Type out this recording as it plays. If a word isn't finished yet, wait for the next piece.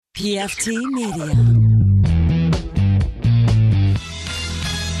PFT Media.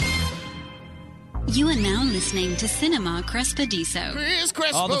 You are now listening to Cinema Crespediso. Chris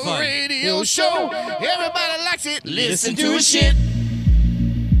Crespo Radio Show. Everybody likes it. Listen to his shit.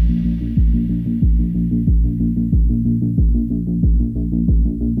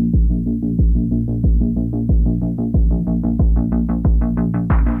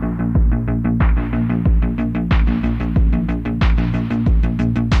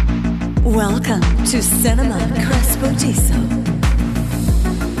 Welcome to Cinema Crespediso.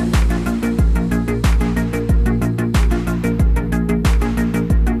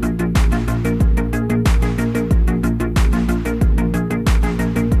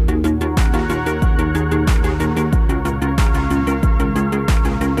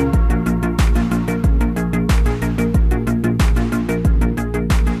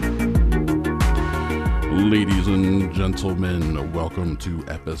 Ladies and gentlemen, welcome to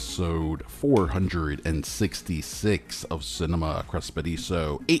episode 466 of Cinema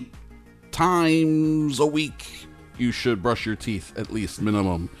Crespediso. 8 times a week you should brush your teeth, at least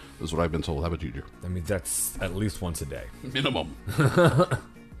minimum, is what I've been told. How about you, Drew? I mean, that's at least once a day. Minimum.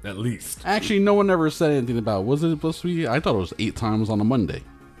 At least. Actually, no one ever said anything about, was it supposed to be? I thought it was 8 times on a Monday.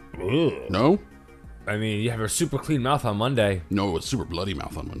 Ugh. No? I mean, you have a super clean mouth on Monday, No, it was super bloody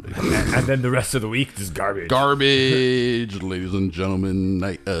mouth on Monday. and then the rest of the week is garbage. Garbage, ladies and gentlemen.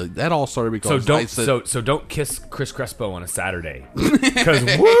 That all started because So I don't said... so don't kiss Chris Crespo on a Saturday, because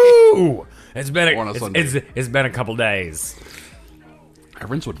woo, it's been Or on a Sunday. it's been a couple days. I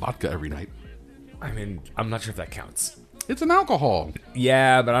rinse with vodka every night. I mean, I'm not sure if that counts. It's an alcohol.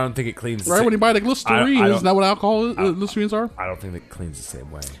 Yeah, but I don't think it cleans. Right, when you buy the Listerine, I don't- isn't that what alcohol Listerines are? I don't think it cleans the same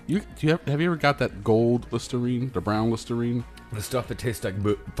way. Have you ever got that gold Listerine, the brown Listerine? The stuff that tastes like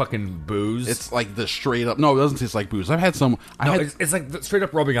fucking booze. It's like the straight up. No, it doesn't taste like booze. I've had some. It's like the straight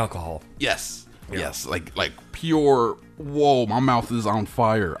up rubbing alcohol. Yes, yes, like pure. Whoa, my mouth is on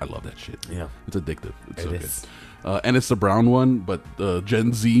fire. I love that shit. Yeah. It's addictive. It's It so is. good. And it's the brown one, but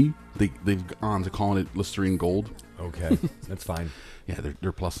Gen Z they've gone to calling it Listerine Gold. Okay, that's fine. Yeah,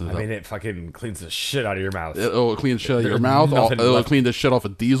 they're plussing it I up. mean, it fucking cleans the shit out of your mouth. It'll clean the shit out of your There's mouth. nothing It'll left. clean the shit off a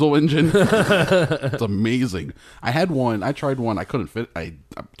diesel engine. It's amazing. I had one. I tried one. I couldn't fit. I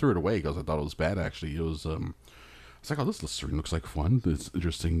threw it away because I thought it was bad. Actually, it was. It's like, oh, this Listerine looks like fun. It's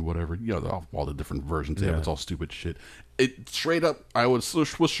interesting. Whatever. You know, all the different versions. Yeah, Yeah. it's all stupid shit. It straight up. I would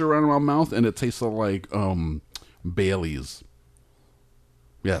swish it around in my mouth, and it tasted like Bailey's.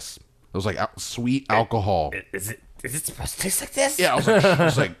 Yes, it was like sweet alcohol. Is it supposed to taste like this? Yeah, I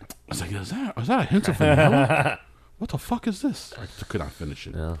was like, is that a hint of vanilla? What the fuck is this? I could not finish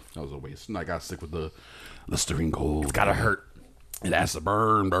it. Yeah. That was a waste. And I got sick with the Listerine Gold. It's Gotta hurt. It has to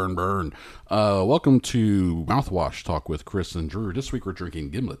burn. Welcome to Mouthwash Talk with Chris and Drew. This week we're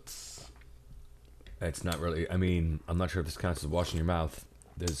drinking Gimlets. It's not really. I mean, I'm not sure if this counts as washing your mouth.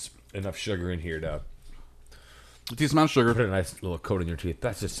 There's enough sugar in here to Decent amount of sugar. put a nice little coat in your teeth.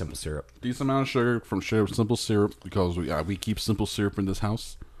 That's just simple syrup. Decent amount of sugar from Simple Syrup because we keep Simple Syrup in this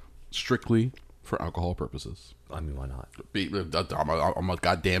house strictly for alcohol purposes. I mean, why not? I'm a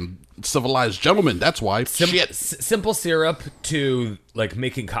goddamn civilized gentleman. That's why. Shit. Simple syrup to like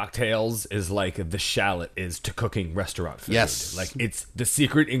making cocktails is like the shallot is to cooking restaurant food. Yes. Like it's the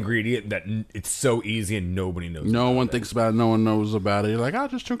secret ingredient that it's so easy and nobody knows. No about one it. thinks about it. No one knows about it. You're like, I'll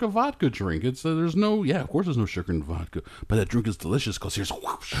just drink a vodka drink. It's there's no, of course there's no sugar in vodka, but that drink is delicious because here's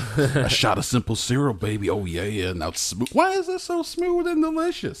whoosh, a shot of Simple Syrup, baby. Oh yeah. Now it's smooth. Why is this so smooth and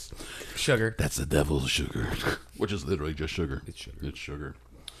delicious? Sugar. That's the devil's sugar, which is literally just sugar. It's sugar. It's sugar.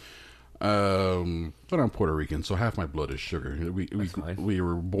 But I'm Puerto Rican, so half my blood is sugar. fine. We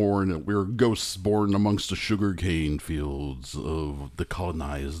were ghosts born amongst the sugarcane fields of the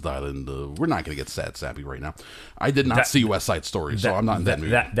colonized island. We're not going to get sappy right now. I did not see West Side Story, so I'm not in that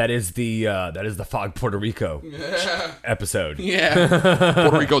mood. That is the Fog Puerto Rico episode. Yeah,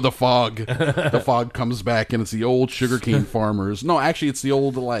 Puerto Rico, the fog. The fog comes back, and it's the old sugarcane farmers. No, actually, it's the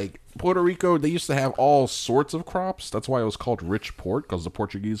old Puerto Rico. They used to have all sorts of crops. That's why it was called Rich Port, because the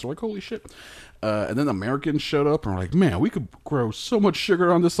Portuguese were like, holy shit. And then Americans showed up and were like, man, we could grow so much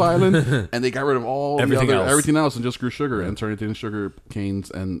sugar on this island. And they got rid of everything else and just grew sugar and turned it into sugar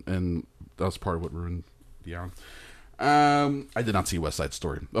canes, and that's part of what ruined the island. I did not see West Side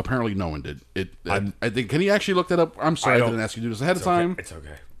Story. Apparently, no one did. I think. Can you actually look that up? I'm sorry, I didn't ask you to do this ahead of time. It's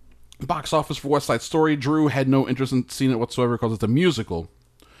okay. Box office for West Side Story. Drew had no interest in seeing it whatsoever because it's a musical.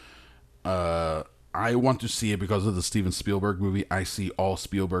 I want to see it because of the Steven Spielberg movie. I see all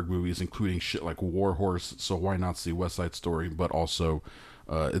Spielberg movies, including shit like War Horse. So why not see West Side Story? But also,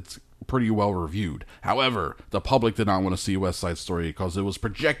 it's pretty well reviewed. However, the public did not want to see West Side Story because it was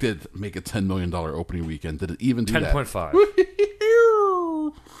projected to make a $10 million opening weekend. Did it even do that? 10.5.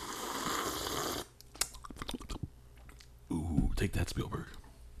 Ooh, take that, Spielberg.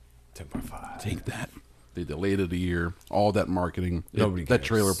 10.5. Take that. They delayed it a year. All that marketing. Nobody that cares.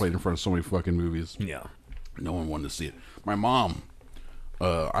 trailer played in front of so many fucking movies. Yeah. No one wanted to see it. My mom,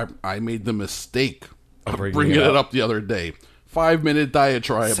 I made the mistake of Bringing bringing it it up. up the other day. 5-minute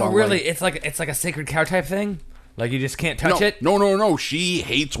diatribe. So on, really, it's like a sacred cow type thing. Like you just can't touch it. No. She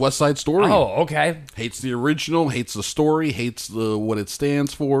hates West Side Story. Oh, okay. Hates the original, hates the story, hates the what it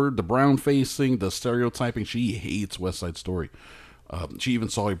stands for, the brown facing, the stereotyping. She hates West Side Story. She even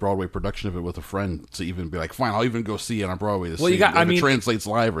saw a Broadway production of it with a friend to even be like, fine, I'll even go see it on Broadway to see if it translates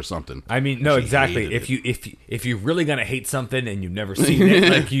live or something. I mean, no, She exactly. hated it. If you're really gonna hate something and you've never seen it,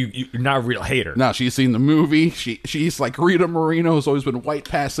 like you're not a real hater. Now she's seen the movie. She's like Rita Moreno has always been white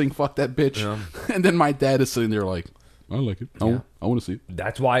passing. Fuck that bitch. Yeah. And then my dad is sitting there like, I like it. I want to see it.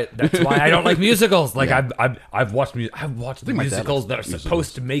 That's why I don't like musicals. Like Yeah. I've watched think my dad musicals likes that are musicals.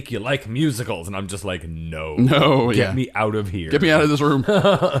 supposed to make you like musicals, and I'm just like, no, No, get me out of here. Get me out of this room.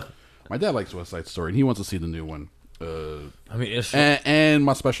 My dad likes West Side Story, and he wants to see the new one. I mean, it's, And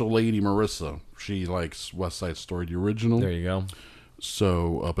my special lady Marissa, she likes West Side Story, the original. there you go.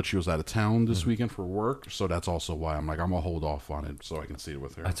 So, but she was out of town this weekend for work, so that's also why I'm gonna hold off on it so I can see it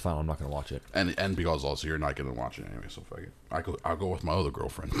with her. That's fine. I'm not gonna watch it. And because also you're not gonna watch it anyway, so fuck it. I'll go with my other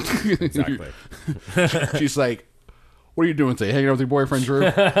girlfriend. Exactly. She's like, "What are you doing today? Hanging out with your boyfriend Drew?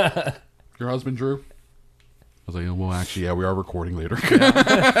 Your husband Drew?" I was like, "Oh, well, actually, yeah, we are recording later."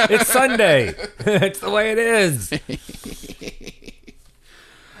 It's Sunday. It's the way it is.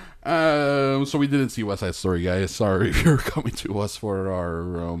 So we didn't see West Side Story, guys. Sorry if you're coming to us for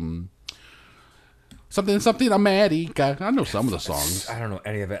our something. I'm Maddie. I know some of the songs. I don't know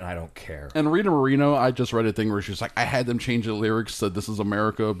any of it, and I don't care. And Rita Moreno, I just read a thing where she's like, I had them change the lyrics to "This is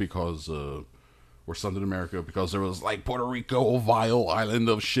America" because or something America because there was like Puerto Rico, vile island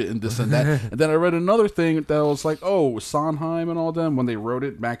of shit and this and that. And then I read another thing that was like, oh, Sondheim and all them, when they wrote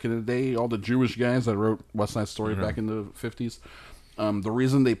it back in the day, all the Jewish guys that wrote West Side Story back in the 50s. The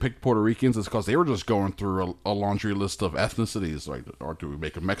reason they picked Puerto Ricans is because they were just going through a laundry list of ethnicities. Like, or do we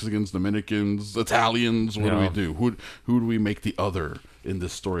make them Mexicans, Dominicans, Italians? What do we do? Who do we make the other in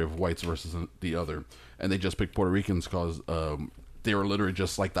this story of whites versus the other? And they just picked Puerto Ricans because they were literally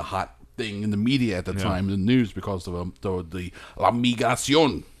just like the hot thing in the media at the time, in the news, because of the La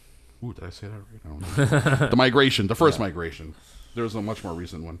Migración. Ooh, did I say that right? I don't know. The migration, the first migration. There was a much more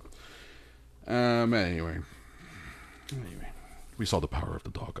recent one. Anyway. We saw The Power of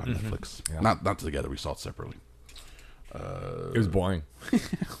the Dog on Netflix. Yeah. Not together. We saw it separately. It was boring.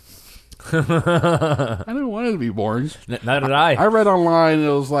 I didn't want it to be boring. Neither did I. I read online, it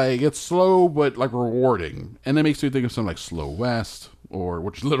was like, it's slow but like rewarding. And it makes me think of something like Slow West,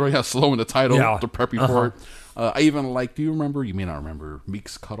 which literally has slow in the title to prep you for it. I even like, do you remember, you may not remember,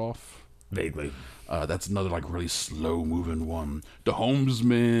 Meek's Cutoff? Vaguely. That's another like really slow moving one. The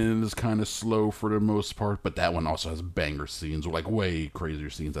Homesman is kind of slow for the most part, but that one also has banger scenes, or like way crazier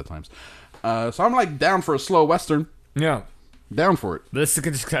scenes at times. So I'm like down for a slow Western. Yeah. Down for it. This is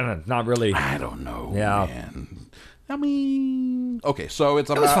just kind of not really. I don't know, Yeah. man. I mean, okay, so it's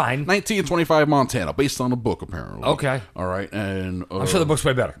about was fine. 1925 Montana, based on a book, apparently. Okay. All right, and I'm sure the book's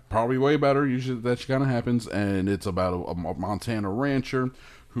way better. probably way better. Usually that kind of happens, and it's about a Montana rancher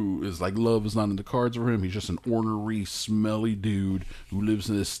who is like, love is not in the cards for him. He's just an ornery, smelly dude who lives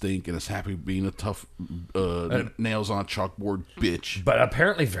in this stink and is happy being a tough, nails on a chalkboard bitch, But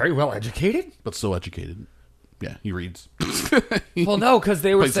apparently very well educated. but still educated. Yeah, he reads. Well, no, because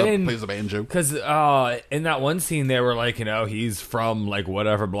they were plays saying. a banjo. Because in that one scene, they were like, he's from like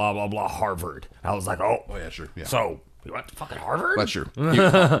whatever, blah, blah, blah, Harvard. I was like, oh Oh yeah, sure. Yeah. So, you went to fucking Harvard? That's true. He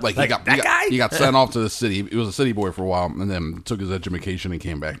got that guy? He got sent off to the city. He was a city boy for a while, and then took his education and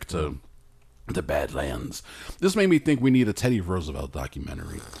came back to the Badlands. This made me think we need a Teddy Roosevelt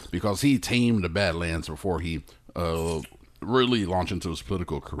documentary, because he tamed the Badlands before he really launched into his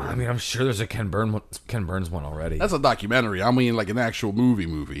political career. I mean, I'm sure there's a Ken Burns one already. That's a documentary. I mean, like an actual movie.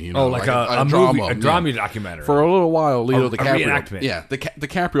 You know, Oh, like a drama, movie, a drama documentary. For a little while, Leo A DiCaprio. reenactment. Yeah,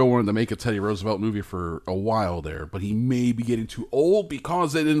 DiCaprio wanted to make a Teddy Roosevelt movie for a while there, but he may be getting too old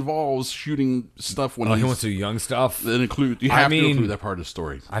because it involves shooting stuff when he wants to do young stuff. You have to include that part of the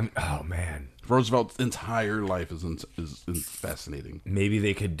story. Oh man. Roosevelt's entire life is fascinating. Maybe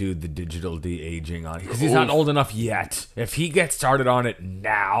they could do the digital de-aging on it, because he's not old enough yet. If he gets started on it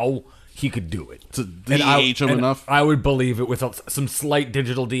now, he could do it. To de-age him enough? I would believe it with some slight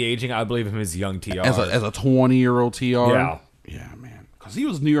digital de-aging. I believe him as young TR. As a 20-year-old TR? Yeah. Yeah, man. because he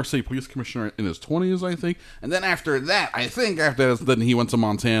was New York State Police Commissioner in his 20s, I think. And then after that, then he went to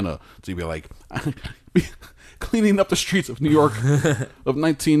Montana to be like, cleaning up the streets of New York, of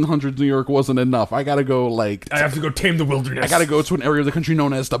 1900s New York wasn't enough. I gotta go, like... I have to go tame the wilderness. I gotta go to an area of the country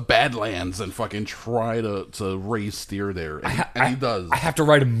known as the Badlands and fucking try to raise steer there. And he does. I have to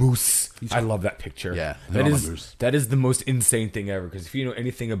ride a moose. I love that picture. Yeah, that is the most insane thing ever. Because if you know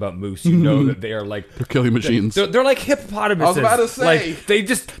anything about moose, you know that they are like they're killing machines. They're like hippopotamuses. I was about to say, like they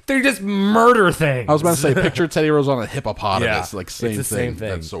just murder things. I was about to say, picture Teddy Rose on a hippopotamus. Yeah, like same it's the same thing. thing.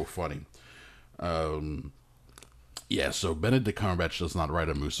 That's so funny. Yeah, so Benedict Cumberbatch does not ride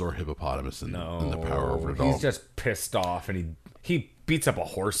a moose or a hippopotamus in The Power Over the Dog. He's just pissed off, and he beats up a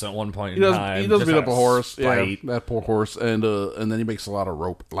horse at one point He in time. He does just beat out up a of horse. spite. Yeah, that poor horse. And then he makes a lot of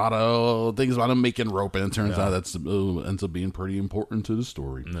rope. A lot of things about him making rope, and it turns out that's ends up being pretty important to the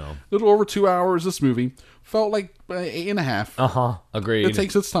story. No. A little over 2 hours, this movie. Felt like 8.5. Agreed. It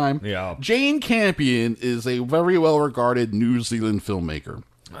takes its time. Yeah. Jane Campion is a very well-regarded New Zealand filmmaker.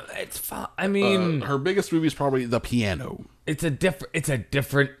 It's fun. I mean, Her biggest movie is probably The Piano. it's a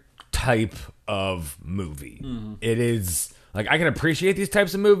different type of movie. Mm-hmm. It is like I can appreciate these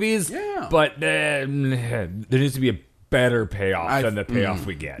types of movies, Yeah. but there needs to be a better payoff than the payoff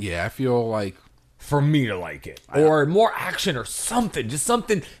we get. Yeah, I feel like... For me to like it, or more action, or something, just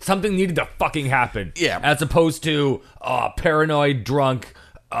something needed to fucking happen. Yeah. as opposed to paranoid, drunk,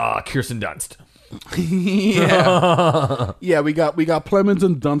 Kirsten Dunst. Yeah, we got Plemons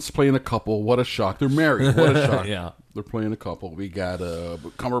and Dunst playing a couple. What a shock! They're married. What a shock! Yeah. They're playing a couple. We got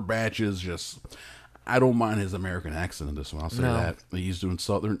Cumberbatch is just. I don't mind his American accent in this one. I'll say that he's doing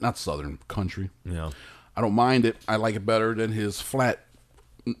not southern country. Yeah, I don't mind it. I like it better than his flat,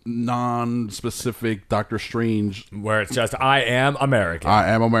 non-specific Doctor Strange. where it's just I am American. I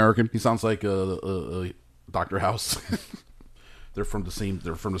am American. He sounds like a Dr. House. They're from the same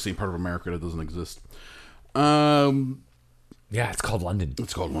part of America that doesn't exist. Yeah, it's called London.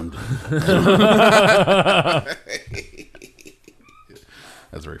 It's called London.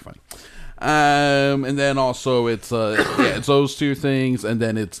 That's very funny. And then also it's those two things, and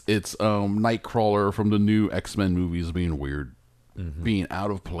then it's Nightcrawler from the new X-Men movies being weird, being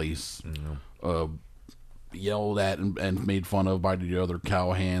out of place, yelled at and made fun of by the other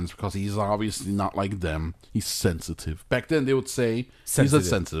cowhands because he's obviously not like them. He's sensitive. Back then they would say he's a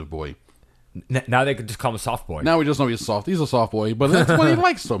sensitive boy. Now they could just call him a soft boy. Now we just know he's soft. He's a soft boy, but that's what he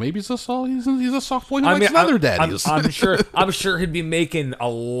likes. So maybe he's a soft boy who likes leather daddies. I'm sure he'd be making a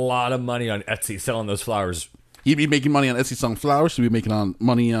lot of money on Etsy selling those flowers. He'd be making money on Etsy selling flowers. He'd be making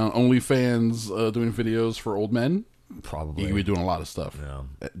money on OnlyFans doing videos for old men. Probably. He could be doing a lot of stuff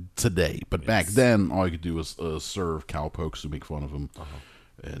today. But back then, all you could do was serve cowpokes to make fun of him.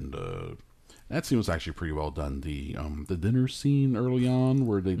 And that scene was actually pretty well done. The dinner scene early on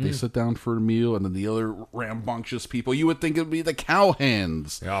where they sit down for a meal, and then the other rambunctious people, you would think it would be the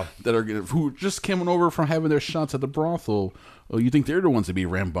cowhands that are who just came over from having their shots at the brothel. You think they're the ones to be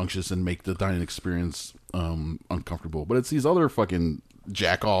rambunctious and make the dining experience uncomfortable. But it's these other fucking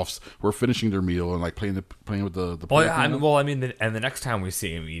jack-offs who are finishing their meal and like playing with the and the next time we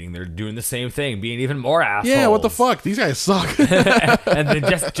see him eating, they're doing the same thing, being even more assholes. Yeah, what the fuck? These guys suck. And then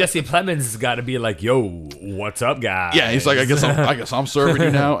Jesse Plemons has got to be like, "Yo, what's up, guys?" Yeah, he's like, I guess I'm serving you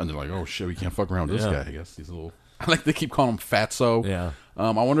now. And they're like, oh shit, we can't fuck around with this guy. I guess he's a little. I like they keep calling him Fatso. Yeah. I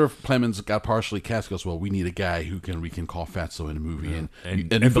wonder if Plemons got partially cast because, well, we need a guy we can call Fatso in a movie and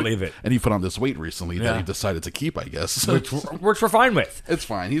believe it. And he put on this weight recently that he decided to keep, I guess. which we're fine with. It's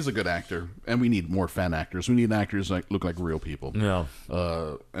fine. He's a good actor, and we need more fan actors. We need actors that look like real people. Yeah.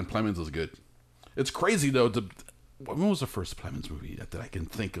 And Plemons is good. It's crazy though. When was the first Plemons movie that I can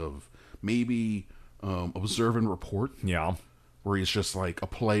think of? Maybe Observe and Report. Yeah. Where he's just like a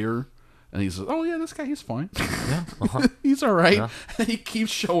player. And he's like, oh yeah, this guy, he's fine. Yeah. He's all right. Yeah. And he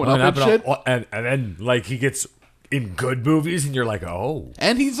keeps showing up and shit. And then like he gets in good movies, and you're like, oh.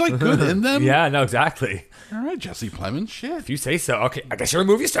 And he's like good in them. Yeah, no, exactly. All right, Jesse Plemons, shit. If you say so, okay, I guess you're a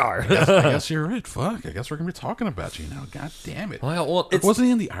movie star. I guess you're it. Fuck, I guess we're gonna be talking about you now. God damn it. Well, wasn't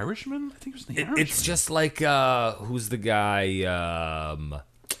he in The Irishman? I think he was in The Irishman. It's just like who's the guy?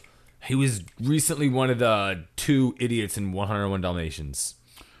 He was recently one of the two idiots in 101 Dalmatians.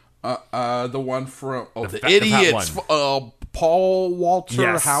 The one from the fat idiots. one. Paul Walter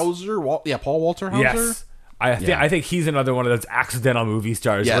Yes. Hauser. Paul Walter Hauser. Yes. I think he's another one of those accidental movie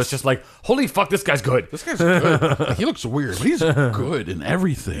stars where it's just like, holy fuck, this guy's good. This guy's good. He looks weird, but he's good in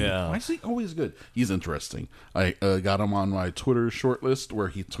everything. Yeah. Why is he always good? He's interesting. I got him on my Twitter short list where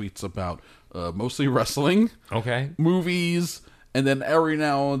he tweets about mostly wrestling, movies, and then every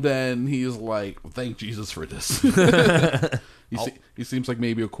now and then he's like, thank Jesus for this. He seems like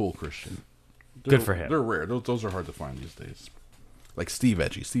maybe a cool Christian. Good for him. They're rare. Those are hard to find these days. Like Steve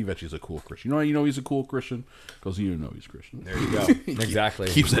Etchy. Steve Etchy's a cool Christian. You know how you know he's a cool Christian? Because you know he's Christian. There you go. Exactly.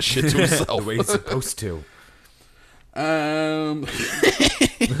 Keeps that shit to himself. The way he's supposed to.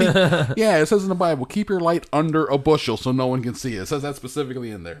 Yeah, it says in the Bible, keep your light under a bushel so no one can see it. It says that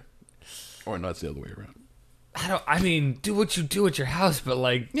specifically in there. Or no, it's the other way around. I mean, do what you do at your house, but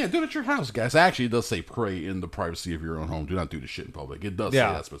like... Yeah, do it at your house, guys. Actually, it does say pray in the privacy of your own home. Do not do the shit in public. It does say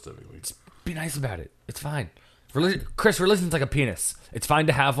that specifically. Be nice about it. It's fine. Chris, religion's like a penis. It's fine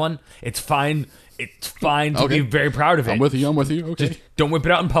to have one. It's fine to be very proud of it. I'm with you. Okay. Just don't whip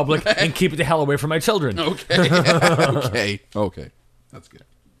it out in public and keep it the hell away from my children. Okay. That's good.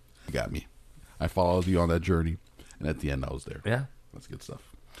 You got me. I followed you on that journey, and at the end, I was there. Yeah. That's good stuff.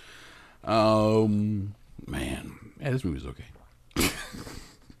 Man. Yeah, this movie's okay.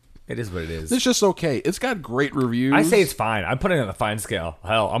 It is what it is. It's just okay. It's got great reviews. I say it's fine. I'm putting it on the fine scale.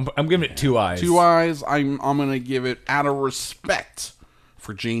 Hell, I'm giving it 2 eyes. 2 eyes. I'm gonna give it out of respect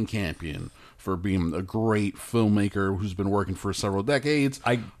for Jane Campion for being a great filmmaker who's been working for several decades.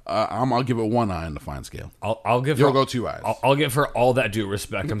 I'll give it 1 eye on the fine scale. I'll give. You'll go 2 eyes. I'll give her all that due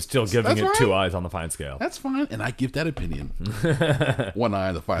respect. I'm still giving That's it right. 2 eyes on the fine scale. That's fine, and I give that opinion 1 eye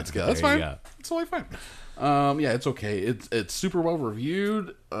on the fine scale. That's There you fine. go. It's totally fine. Yeah, it's okay. It's super well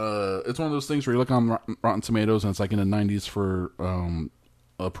reviewed. It's one of those things where you look on Rotten Tomatoes and it's like in the 90s for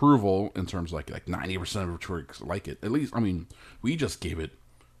approval in terms of like 90% of critics like it. At least, I mean, we just gave it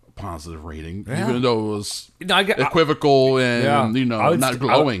a positive rating, even though it was equivocal and not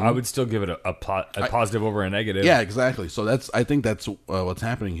glowing. I would still give it a positive over a negative. Yeah, exactly. So I think that's what's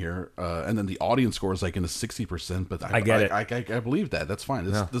happening here. And then the audience score is like in the 60%. But I get it. I believe that. That's fine.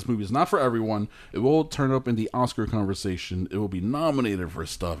 This movie is not for everyone. It will turn up in the Oscar conversation. It will be nominated for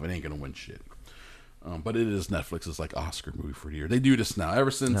stuff. It ain't gonna win shit. But it is Netflix's like Oscar movie for the year. They do this now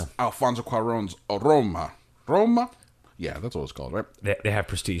ever since Alfonso Cuarón's Roma. Yeah, that's what it's called, right? They have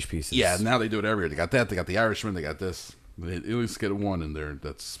prestige pieces. Yeah, now they do it every year. They got that. They got The Irishman. They got this. They at least get one in there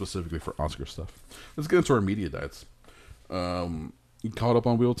that's specifically for Oscar stuff. Let's get into our media diets. You caught up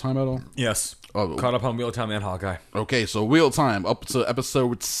on Wheel Time at all? Yes. Caught up on Wheel Time and Hawkeye. Okay, so Wheel Time, up to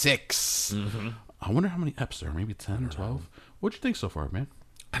episode 6. Mm-hmm. I wonder how many episodes, maybe 10, 12? What'd you think so far, man?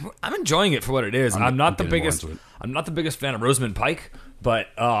 I'm enjoying it for what it is. I'm not the biggest fan of Rosamund Pike, but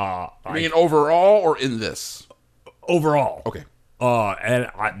I mean overall or in this? Overall. Okay.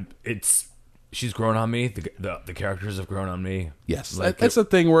 She's grown on me. The characters have grown on me. Yes, like that's the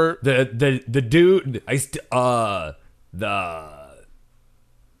thing where the dude,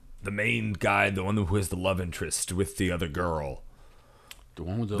 the main guy, the one who has the love interest with the other girl. The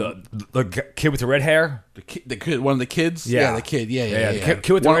one with the kid with the red hair? The kid, one of the kids? Yeah. The kid. Yeah. The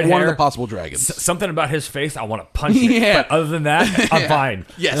kid with the red hair. One of the possible dragons. Something about his face, I want to punch it. Yeah. But other than that, I'm fine.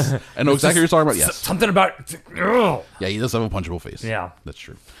 Yes. I know exactly what you're talking about. Yes. Something about... Ugh. Yeah, he does have a punchable face. Yeah. That's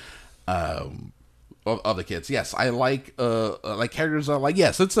true. Of the kids. Yes, I like characters I like.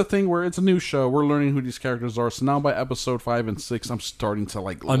 Yes, it's a thing where it's a new show. We're learning who these characters are. So now by episode 5 and 6, I'm starting to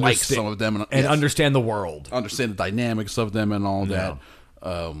like some of them. And understand the world. Understand the dynamics of them and all that.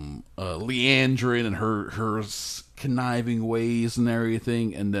 Leandrin and her conniving ways and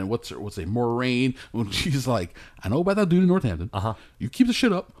everything, and then what's her Moraine when she's like, I know about that dude in Northampton. You keep the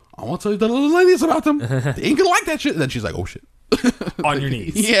shit up. I want to tell you the little ladies about them. They ain't gonna like that shit. And then she's like, oh shit. On your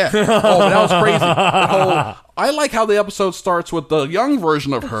knees. Yeah. Oh, but that was crazy. I like how the episode starts with the young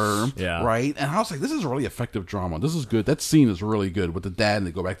version of her. Yeah. Right? And I was like, this is really effective drama. This is good. That scene is really good with the dad and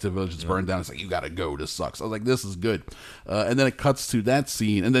they go back to the village. It's burned down. It's like, you gotta go. This sucks. I was like, this is good. And then it cuts to that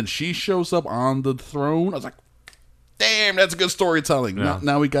scene. And then she shows up on the throne. I was like, damn, that's good storytelling. Yeah.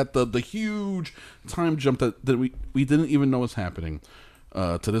 Now we got the huge time jump that we didn't even know was happening.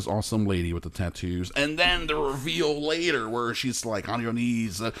 To this awesome lady with the tattoos, and then the reveal later where she's like on your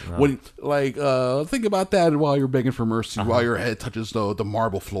knees, think about that while you're begging for mercy, while your head touches the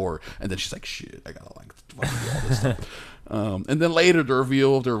marble floor, and then she's like, "Shit, I gotta like do all this stuff." And then later the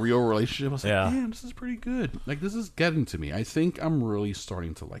reveal of their real relationship. I was like, "Damn, this is pretty good. Like this is getting to me. I think I'm really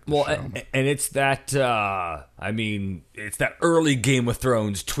starting to like the show." And it's that. It's that early Game of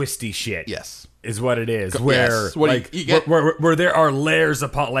Thrones twisty shit. Yes. Is what it is. Yes. Where where there are layers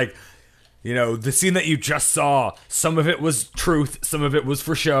upon the scene that you just saw. Some of it was truth. Some of it was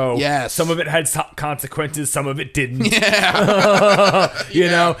for show. Yes. Some of it had consequences. Some of it didn't. Yeah. you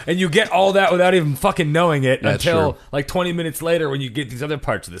know, and you get all that without even fucking knowing it That's until true. like 20 minutes later when you get these other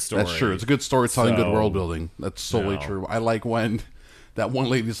parts of the story. That's true. It's a good storytelling, good world building. That's totally true. I like when that one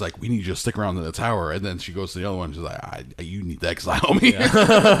lady's like, we need you to stick around in the tower. And then she goes to the other one. She's like, you need to exile me.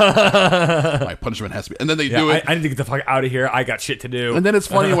 My punishment has to be. And then they do it. I need to get the fuck out of here. I got shit to do. And then it's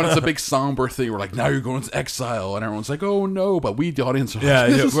funny when it's a big somber thing. We're like, now you're going to exile. And everyone's like, oh no. But we, the audience, are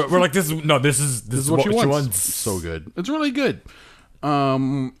like, we're like, this is what she wants. So good. It's really good.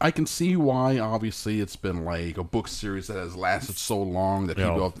 I can see why, obviously, it's been like a book series that has lasted so long that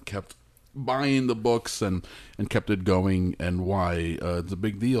people have kept buying the books and kept it going, and why it's a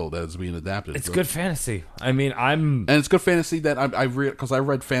big deal that it's being adapted. It's good fantasy. I mean, and it's good fantasy that I've read, because I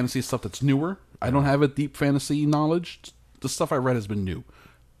read fantasy stuff that's newer. I don't have a deep fantasy knowledge. The stuff I read has been new.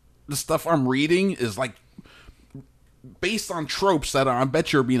 The stuff I'm reading is like based on tropes that I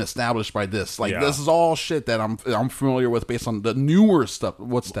bet you're being established by this. Like this is all shit that I'm familiar with based on the newer stuff.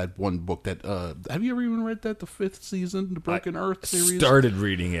 What's that one book that have you ever even read that, the 5th season, the Broken Earth series? Started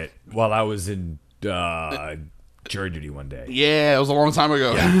reading it while I was in jury duty one day. Yeah, it was a long time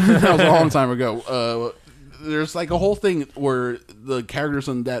ago. That was a long time ago. There's like a whole thing where the characters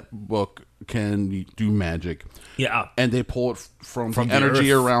in that book can do magic. Yeah. And they pull it from the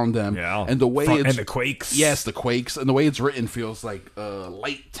energy earth around them. Yeah. And the way and the quakes. Yes, the quakes. And the way it's written feels like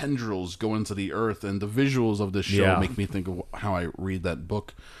light tendrils go into the earth. And the visuals of this show make me think of how I read that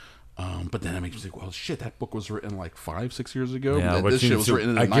book. But then it makes me think, well, shit, that book was written like 5-6 years ago. Yeah, this shit was written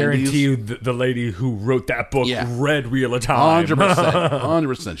in the 90s. I guarantee you the lady who wrote that book read Wheel of Time.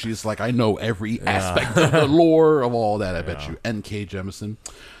 100%. She's like, I know every aspect of the lore of all that, I bet you. N.K. Jemisin.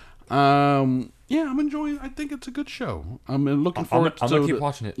 Yeah, I'm enjoying it. I think it's a good show. I'm looking forward to I'm going to keep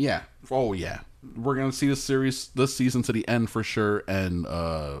watching it. Yeah. Oh, yeah. We're going to see this season to the end for sure, and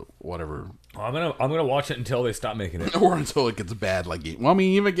whatever. I'm gonna watch it until they stop making it. Or until it gets bad like Game. Well, I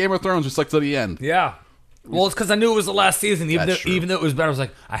mean, even Game of Thrones just like to the end. Yeah. Well, it's because I knew it was the last season. Even though it was bad, I was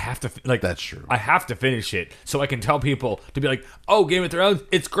like, I have to That's true. I have to finish it so I can tell people to be like, oh, Game of Thrones,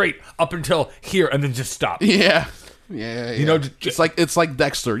 it's great up until here, and then just stop. Yeah. Yeah. You know, it's like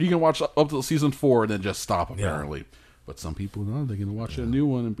Dexter. You can watch up to season 4 and then just stop. Apparently. Yeah. But some people know they're gonna watch a new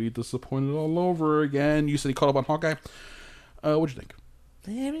one and be disappointed all over again. You said you caught up on Hawkeye. What'd you think?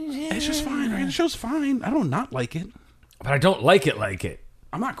 It's just fine, right? The show's fine. I don't not like it. But I don't like it.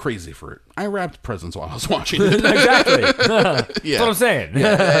 I'm not crazy for it. I wrapped presents while I was watching it. Exactly. That's what I'm saying.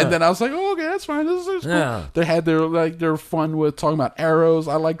 Yeah. And then I was like, oh, okay, that's fine. This is cool. Yeah. They had their fun with talking about arrows.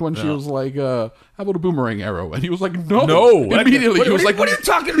 I liked when she was like, how about a boomerang arrow? And he was like, no. Immediately. He was like, what are you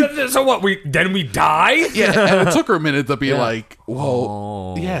talking about? So what? Then we die? Yeah. And it took her a minute to be like,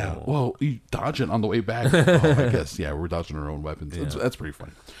 well, you dodge it on the way back. I guess, we're dodging our own weapons. Yeah. That's pretty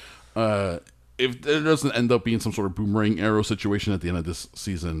funny. If there doesn't end up being some sort of boomerang arrow situation at the end of this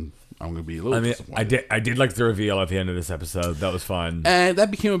season, I'm going to be a little disappointed. I did like the reveal at the end of this episode. That was fun. And that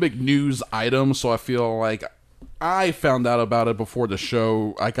became a big news item, so I feel like I found out about it before the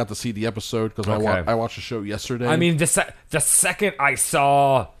show. I got to see the episode because I watched the show yesterday. I mean, the second I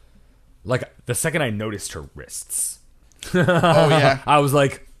saw, the second I noticed her wrists. Oh, yeah. I was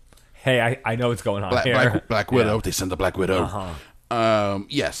like, hey, I know what's going on here. Black Widow. Yeah. They sent the Black Widow. Uh-huh.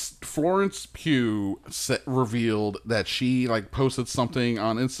 Yes, Florence Pugh revealed that she posted something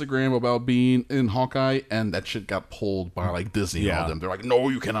on Instagram about being in Hawkeye, and that shit got pulled by Disney and all them. They're like, no,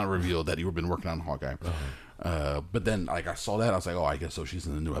 you cannot reveal that you've been working on Hawkeye. Uh-huh. But then I saw that, I was like, oh, I guess so. She's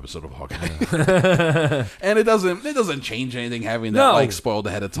in the new episode of Hawkeye, and it doesn't change anything having that spoiled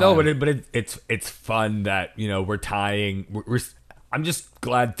ahead of time. No, but it's fun that we're tying. I'm just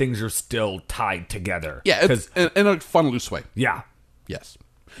glad things are still tied together. Yeah, because in a fun, loose way. Yeah. Yes,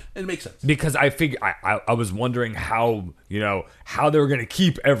 it makes sense because I figured I was wondering how they were going to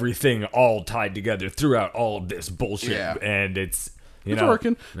keep everything all tied together throughout all of this bullshit, and it's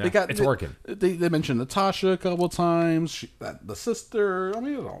working. Yeah, it's working. They mentioned Natasha a couple of times, the sister. I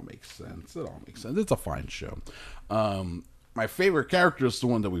mean, it all makes sense. It's a fine show. My favorite character is the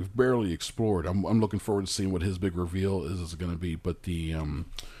one that we've barely explored. I'm looking forward to seeing what his big reveal is going to be, but the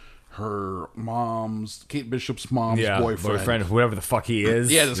her mom's, Kate Bishop's mom's boyfriend, whoever the fuck he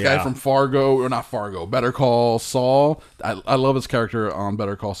is. Yeah, this guy from Fargo, or not Fargo, Better Call Saul. I love his character on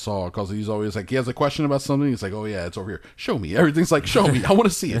Better Call Saul because he's always like, he has a question about something. He's like, oh yeah, it's over here. Show me. Everything's like, show me. I want to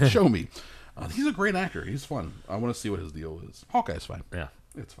see it. Show me. He's a great actor. He's fun. I want to see what his deal is. Hawkeye's fine. Yeah,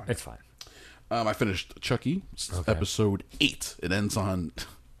 it's fine. It's fine. I finished Chucky, episode 8. It ends on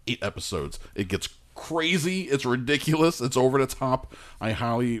 8 episodes. It gets crazy. It's ridiculous. It's over the top. I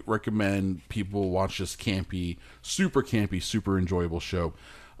highly recommend people watch this super campy, super enjoyable show.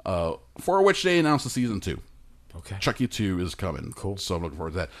 For which they announced the season 2. Okay. Chucky 2 is coming. Cool. So I'm looking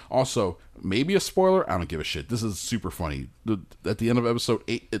forward to that. Also, maybe a spoiler. I don't give a shit. This is super funny. At the end of episode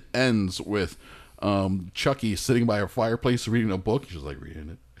 8, it ends with Chucky sitting by a fireplace reading a book. He's just like reading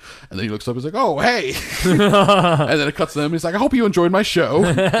it. And then he looks up and he's like, oh, hey. And then it cuts to him. He's like, I hope you enjoyed my show.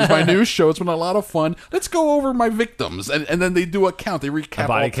 It's my new show. It's been a lot of fun. Let's go over my victims. And then they do a count. They recap. A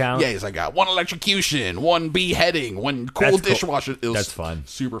body count? Yeah, he's like, got 1 electrocution, 1 beheading, 1 cool That's cool. dishwasher. It was That's fun.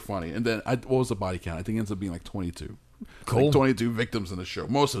 Super funny. And then, what was the body count? I think it ends up being like 22. Cool. Like 22 victims in the show.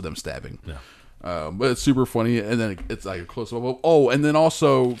 Most of them stabbing. Yeah. But it's super funny, and then it's like a close up. Oh, and then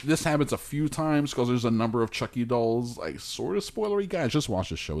also this happens a few times because there's a number of Chucky dolls. Like sort of spoilery, guys. Just watch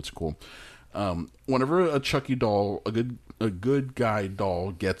the show; it's cool. Whenever a Chucky doll, a good guy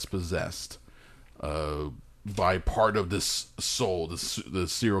doll gets possessed by part of this soul, the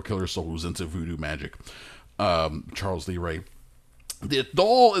serial killer soul who's into voodoo magic, Charles Lee Ray. The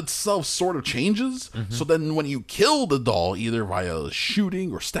doll itself sort of changes, so then when you kill the doll, either via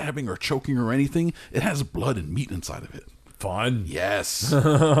shooting or stabbing or choking or anything, it has blood and meat inside of it. Fun. Yes.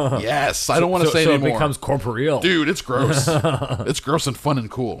 Yes. I don't want to say anymore. So it becomes corporeal. Dude, it's gross. It's gross and fun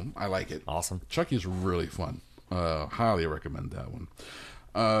and cool. I like it. Awesome. Chucky's really fun. Highly recommend that one.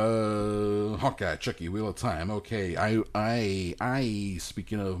 Hawkeye, Chucky, Wheel of Time. Okay, I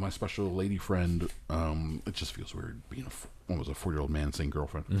speaking of my special lady friend, it just feels weird being a 40-year-old man saying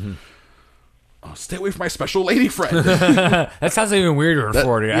girlfriend. Stay away from my special lady friend. That sounds even weirder than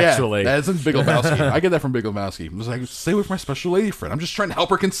 40, actually. Yeah, that's in Big Lebowski. I get that from Big Lebowski. It was like, stay away from my special lady friend. I'm just trying to help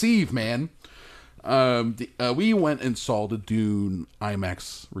her conceive, man. We went and saw the Dune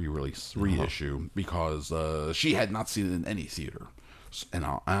IMAX reissue because she had not seen it in any theater. And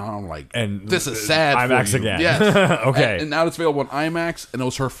I'm like, and this is sad. IMAX for you. again. Yes. Okay. And now it's available on IMAX, and it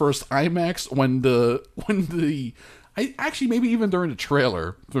was her first IMAX I actually maybe even during the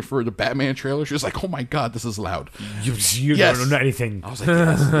trailer for the Batman trailer, she was like, "Oh my god, this is loud." You Yes. don't know anything. I was like,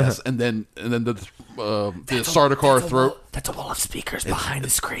 yes. And then the Sardaukar throat. That's a wall of speakers behind the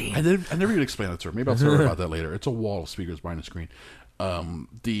screen. I never even explained it to her. Maybe I'll tell her about that later. It's a wall of speakers behind the screen.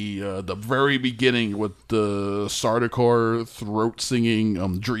 The very beginning with the Sardaukar throat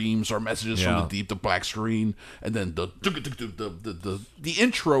singing "Dreams" or messages from the deep to black screen, and then the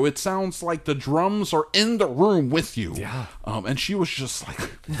intro. It sounds like the drums are in the room with you. Yeah. And she was just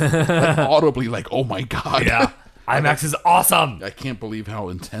like audibly like, "Oh my god." Yeah. IMAX is awesome. I can't believe how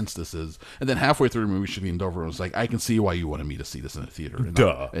intense this is. And then halfway through the movie, she leaned over and was like, "I can see why you wanted me to see this in a theater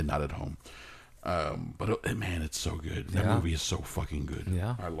and not at home." But man, it's so good. That movie is so fucking good.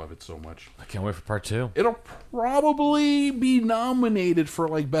 Yeah. I love it so much. I can't wait for part 2. It'll probably be nominated for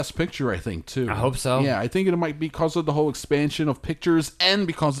like Best Picture, I think, too. I hope so. Yeah, I think it might be because of the whole expansion of pictures, and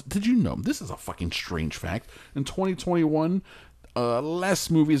because, did you know, this is a fucking strange fact, in 2021 less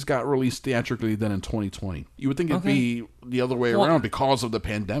movies got released theatrically than in 2020. You would think it'd be the other way around because of the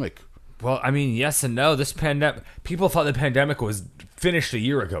pandemic. Well, I mean, yes and no. This pandemic, people thought the pandemic was finished a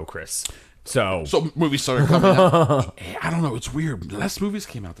year ago, Chris. So movies started coming out. I don't know. It's weird. Less movies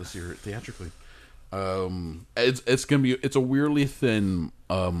came out this year theatrically. It's a weirdly thin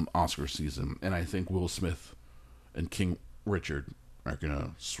Oscar season, and I think Will Smith and King Richard are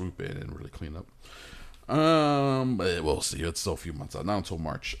gonna swoop in and really clean up. But we'll see. It's still a few months out, not until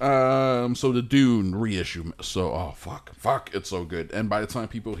March. So the Dune reissue. So fuck, it's so good. And by the time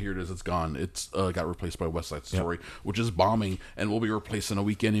people hear this, it's gone. It's got replaced by West Side Story, which is bombing, and will be replaced in a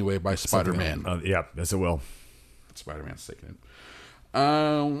week anyway by Spider-Man. Yeah, yes it will. Spider-Man's taking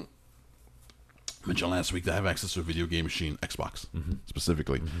it. Mentioned last week that I have access to a video game machine, Xbox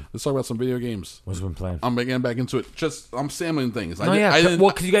specifically. Let's talk about some video games. What's been playing? I'm getting back into it. I'm sampling things.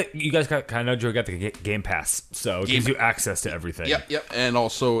 Because you guys kind of got the Game Pass, so it gives you access to everything. Yep. And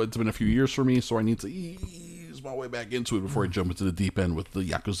also, it's been a few years for me, so I need to ease my way back into it before I jump into the deep end with the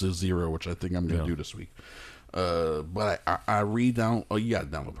Yakuza 0, which I think I'm going to do this week. But I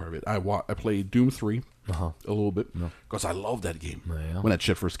download part of it. I played Doom 3 a little bit because I love that game when that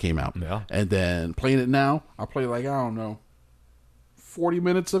shit first came out. Yeah. And then playing it now, I play like, I don't know, 40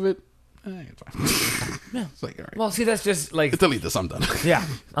 minutes of it. It's fine. It's like, all right. Well, see, that's just like... Delete this, I'm done. Yeah.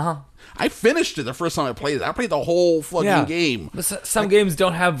 I finished it the first time I played it. I played the whole fucking game. Some games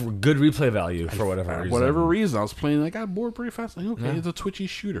don't have good replay value for whatever reason. I was playing, I got bored pretty fast. Like, okay, it's a twitchy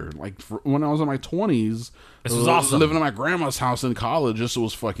shooter. Like, when I was in my 20s, this was awesome. Living in my grandma's house in college, this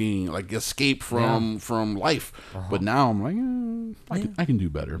was fucking, like, escape from life. But now I'm like, I can do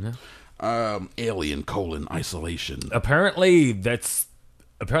better. Alien: Isolation. Apparently,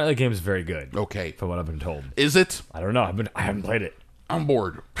 the game is very good. Okay. From what I've been told. Is it? I don't know. I haven't played it. I'm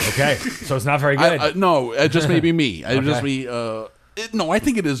bored. Okay. So it's not very good. No, it just may be me. No, I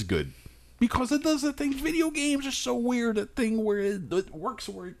think it is good. Because it does the thing. Video games are so weird. A thing where it works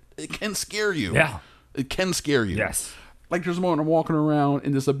where it can scare you. Yeah. It can scare you. Yes. Like there's a moment I'm walking around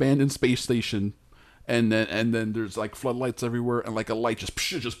in this abandoned space station And then there's like floodlights everywhere, and like a light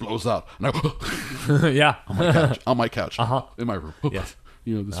just blows out. And I Yeah. on my couch, in my room. Yes.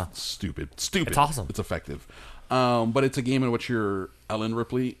 This is stupid. It's awesome. It's effective. But it's a game in which you're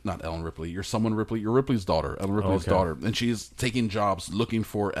you're someone Ripley, you're Ripley's daughter, Ellen Ripley's daughter, and she's taking jobs looking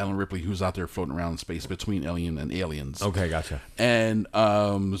for Ellen Ripley, who's out there floating around in space between Alien and aliens. Okay, gotcha. And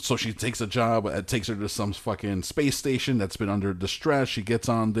so she takes a job. It takes her to some fucking space station that's been under distress. She gets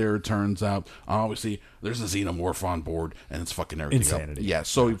on there. Turns out, obviously, there's a xenomorph on board, and it's fucking everything Insanity. up. Yeah.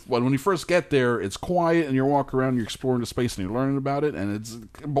 So when you first get there, it's quiet, and you walk around, you're exploring the space, and you're learning about it, and it's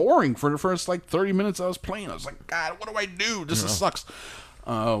boring for the first like 30 minutes I was playing. I was like, God, what do I do? This sucks.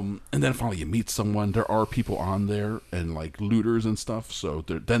 And then finally you meet someone. There are people on there and like looters and stuff. So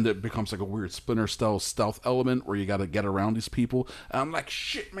then it becomes like a weird Splinter Cell stealth element where you got to get around these people. And I'm like,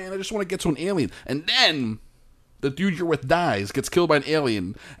 shit, man, I just want to get to an alien. And then the dude you're with dies, gets killed by an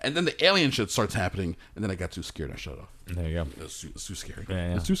alien, and then the alien shit starts happening. And then I got too scared. I shut off. There you go. It's too scary.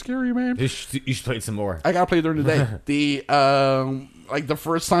 Yeah. It's too scary, man. You should play it some more. I gotta play it during the day. The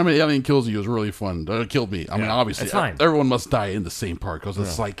first time an alien kills you is really fun. It killed me. I mean, obviously, it's fine. everyone must die in the same part because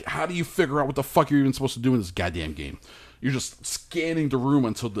it's like, how do you figure out what the fuck you're even supposed to do in this goddamn game? You're just scanning the room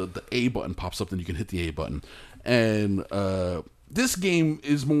until the A button pops up, then you can hit the A button. And this game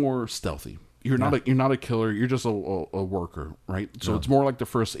is more stealthy. You're not a killer. You're just a worker, right? So it's more like the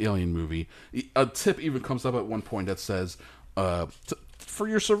first Alien movie. A tip even comes up at one point that says, for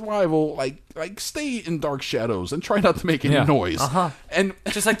your survival, like stay in dark shadows and try not to make any noise. And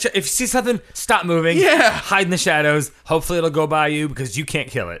Just like if you see something, stop moving. Yeah. Hide in the shadows. Hopefully it'll go by you because you can't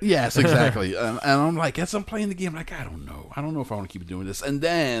kill it. yes, exactly. And I'm like, as I'm playing the game, I'm like, I don't know if I want to keep doing this. And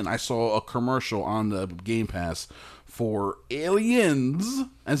then I saw a commercial on the Game Pass for Aliens,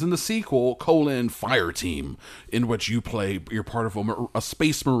 as in the sequel, Fire Team, in which you're part of a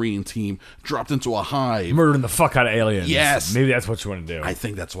space marine team dropped into a hive. Murdering the fuck out of aliens. Yes. Maybe that's what you want to do. I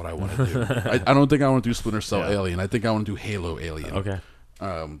think that's what I want to do. I don't think I want to do Splinter Cell Alien. I think I want to do Halo Alien. Okay.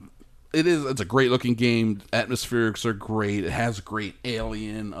 It's a great looking game. Atmospherics are great. It has great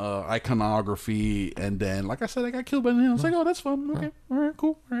alien iconography. And then, like I said, I got killed by an alien. I was like, oh, that's fun. Okay, all right,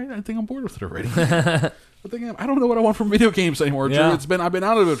 cool. All right, I think I'm bored with it already. I don't know what I want from video games anymore, Drew. Yeah. I've been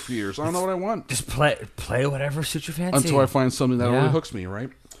out of it for years. I don't know what I want Just play whatever suits your fancy. until I find something that really Yeah. hooks me. Right.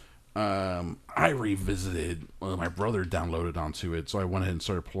 I revisited. Well, my brother downloaded onto it, so I went ahead and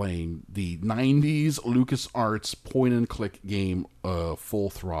started playing the '90s LucasArts point-and-click game, Full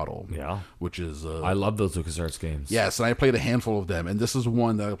Throttle. Yeah. Which is I love those LucasArts games. yes, and I played a handful of them, and this is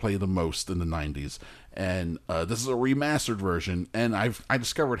one that I played the most in the '90s. And this is a remastered version, and I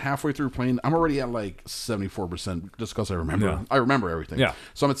discovered halfway through playing, I'm already at like 74% just because I remember. Yeah. I remember everything. Yeah.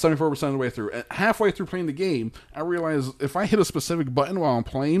 So I'm at 74% of the way through. And halfway through playing the game, I realized if I hit a specific button while I'm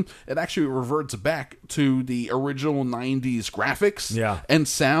playing, it actually reverts back to the original 90s graphics and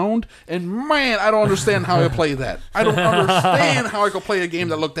sound. And man, I don't understand how I play that. I don't understand how I could play a game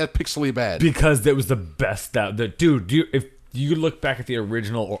that looked that pixely bad. Because that was the best out there. Dude, if you look back at the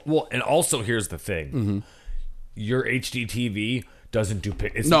original, and also here's the thing. Your HD TV doesn't do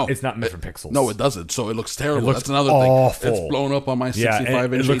it's not meant for pixels. No, it doesn't. So it looks terrible. It looks That's another awful. thing. It's blown up on my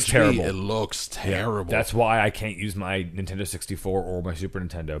 65-inch it looks HD. terrible. It looks terrible. That's why I can't use my Nintendo 64 or my Super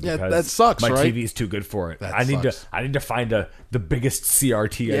Nintendo. Yeah, Because that sucks, my right? TV is too good for it. That I need sucks. to find the biggest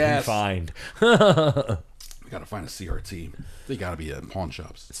CRT I can find We gotta find a CRT. They gotta be in pawn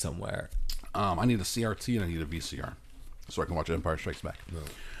shops somewhere. I need a CRT and I need a VCR so I can watch Empire Strikes Back.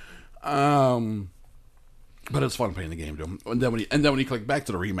 But it's fun playing the game, dude. And then when you click back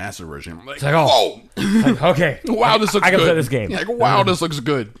to the remastered version, I'm like, It's like, oh, whoa, okay, wow, this looks I good. can play this game. Yeah, like, wow, this looks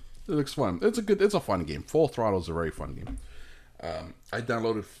good. It looks fun. It's a fun game. Full Throttle is a very fun game. I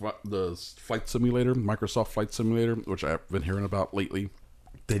downloaded the Flight Simulator, Microsoft Flight Simulator, which I've been hearing about lately.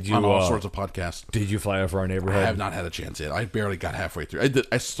 Did you on all sorts of podcasts? Did you fly over our I neighborhood? have not had a chance yet. I barely got halfway through.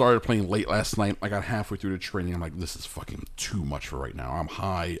 I started playing late last night. I got halfway through the training. I'm like, this is fucking too much for right now. I'm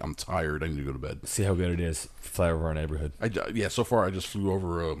high. I'm tired. I need to go to bed. See how good it is. Fly over our neighborhood. So far I just flew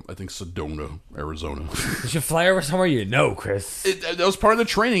over, I think, Sedona, Arizona. You should fly over somewhere you know, Chris. That was part of the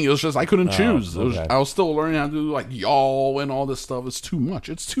training. It was just I couldn't choose. okay. I was still learning how to do like y'all and all this stuff. It's too much.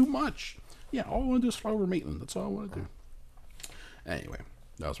 It's too much. Yeah, all I want to do is fly over Maitland. That's all I want to do. Anyway,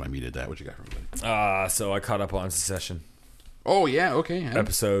 that was my media dad. What you got for me? So I caught up on Succession. Oh yeah, okay.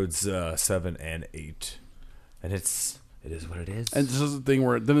 Episodes 7 and 8. And it is what it is. And this is the thing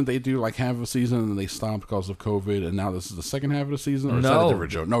where didn't they do like half of a season and then they stopped because of COVID and now this is the second half of the season? Or is that a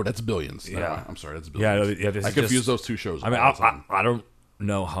different show? No, that's Billions. Yeah. No, I'm sorry, that's Billions. Yeah, this I is confuse just- those two shows. I mean, all the time. I don't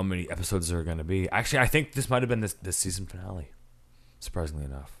know how many episodes there are going to be. Actually, I think this might have been this season finale. surprisingly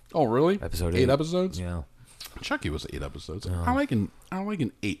enough. Oh, really? Episode 8 8. episodes? Yeah. Chucky was 8 episodes. I like an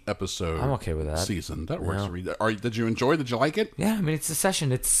 8 episode. I'm okay with that. Season that works for you. Did you enjoy? Did you like it? Yeah, I mean, it's a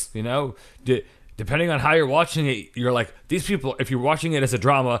session. It's, depending on how you're watching it, you're like, these people, if you're watching it as a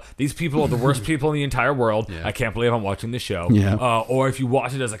drama, these people are the worst people in the entire world. Yeah. I can't believe I'm watching this show. Yeah. Or if you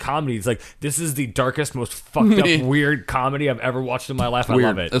watch it as a comedy, it's like, this is the darkest, most fucked up, weird comedy I've ever watched in my life. I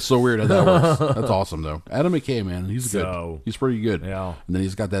love it. That's so weird how that works. That's awesome, though. Adam McKay, man, he's good. So, He's pretty good. yeah. And then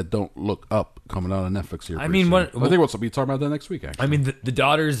he's got that Don't Look Up coming out on Netflix here. I pretty mean, soon. what- I think we'll be talking about that next week, actually. I mean, the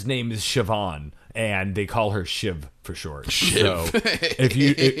daughter's name is Siobhan, and they call her Shiv for short. Shiv. So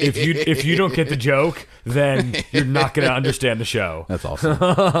if you don't get the joke, then you're not going to understand the show. That's awesome.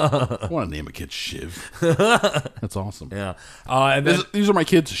 I want to name a kid Shiv. That's awesome. Yeah. And then, These are my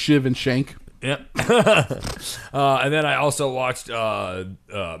kids, Shiv and Shank. yeah. And then I also watched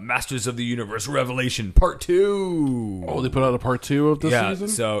Masters of the Universe Revelation Part 2. Oh, they put out a part 2 of this season?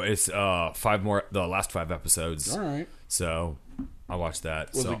 So it's the last 5 episodes. All right. So I watched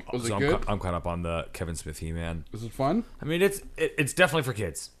that. Was it I'm good? I'm caught up on the Kevin Smith He-Man. Is it fun? I mean, it's definitely for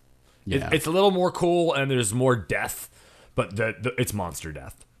kids. Yeah. It's a little more cool, and there's more death, but it's monster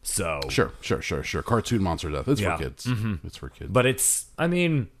death. So Sure. Cartoon monster death. It's Yeah. for kids. It's for kids. but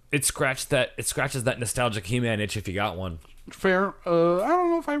it scratches that nostalgic He-Man itch if you got one. Fair. I don't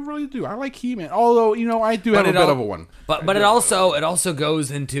know if I really do. I like He-Man. Although, I do have a bit of a one. But it also goes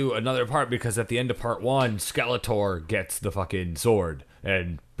into another part, because at the end of part 1, Skeletor gets the fucking sword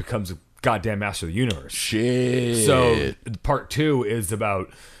and becomes a goddamn master of the universe. Shit. So part 2 is about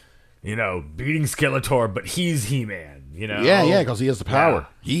beating Skeletor, but he's He-Man. Yeah, because he has the power.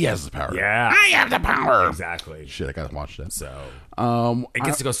 Yeah. He has the power. Yeah. I have the power. Exactly. Shit, I gotta watch that. So It it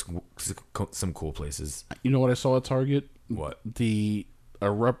gets to go some cool places. You know what I saw at Target? What? Not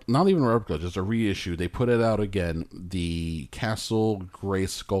even a replica, just a reissue. They put it out again. The Castle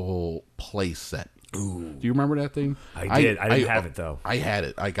Grayskull play set. Ooh. Do you remember that thing? I did. I didn't have it though. I had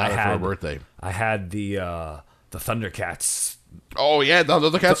it. I got it for a birthday. I had the Thundercats. Oh yeah,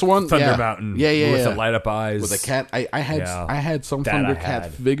 the Cats one. Thunder Mountain. Yeah. With the light up eyes. With the cat. I had some That I Thundercat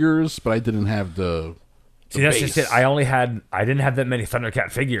had. figures, but I didn't have the. See, that's just it. I didn't have that many Thundercat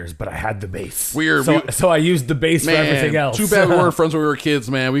figures, but I had the base. Weird. So I used the base for everything else. Too bad we weren't friends when we were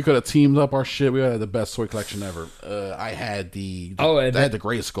kids, man. We could have teamed up our shit. We would have had the best toy collection ever. I had the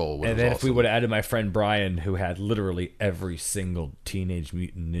Gray Skull. And then if we would have added my friend Brian, who had literally every single Teenage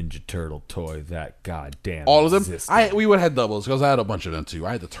Mutant Ninja Turtle toy that goddamn all of them, existed. we would have had doubles because I had a bunch of them too.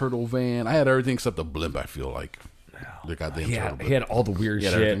 I had the Turtle Van. I had everything except the blimp. I feel like the goddamn turtle. Blimp. He had all the weird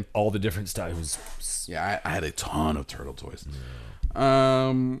shit, everything. all the different styles. Yeah, I had a ton of turtle toys.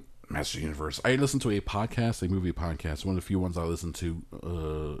 Master Universe. I listened to a podcast, a movie podcast, one of the few ones I listened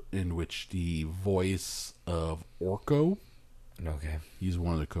to, in which the voice of Orko, Okay. he's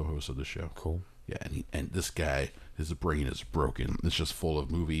one of the co-hosts of the show. Cool. Yeah, and this guy, his brain is broken. It's just full of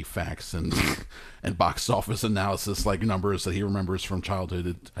movie facts and and box office analysis, like numbers that he remembers from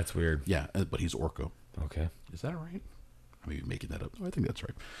childhood. That's weird. Yeah, but he's Orko. Okay. Is that right? I may be making that up. No, I think that's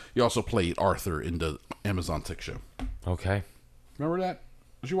right. He also played Arthur in the Amazon Tick Show. Okay. Remember that?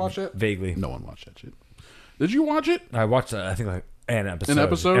 Did you watch that? Vaguely. No one watched that shit. Did you watch it? I watched, I think, like an episode. An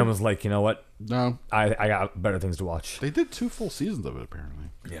episode? And was like, you know what? No. I got better things to watch. They did 2 full seasons of it, apparently.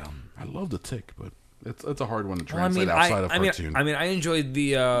 Yeah. I love the Tick, but it's a hard one to translate outside of cartoon. I enjoyed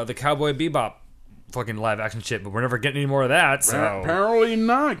the Cowboy Bebop fucking live action shit, but we're never getting any more of that. So Apparently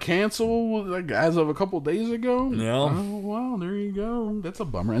not. Canceled like, as of a couple days ago. No. Oh, well, there you go. That's a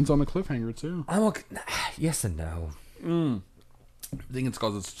bummer. Ends on a cliffhanger, too. I'm okay. Yes and no. I think it's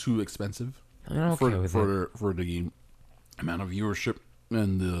because it's too expensive I'm okay with it. for the amount of viewership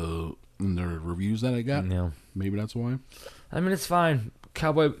and the reviews that I got. No. Maybe that's why. I mean, it's fine.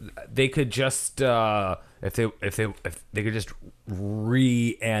 Cowboy, they could just if they could just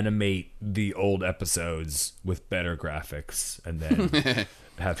reanimate the old episodes with better graphics and then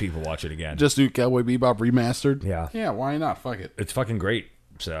have people watch it again. Just do Cowboy Bebop remastered. Yeah. Yeah. Why not? Fuck it. It's fucking great.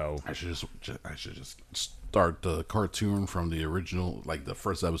 So I should just start the cartoon from the original, like the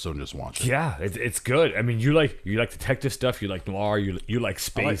first episode, and just watch it. yeah, it's good. I mean, you like detective stuff. You like noir. You like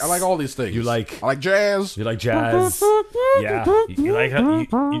space. I like all these things. You like I like jazz. You like jazz. Yeah.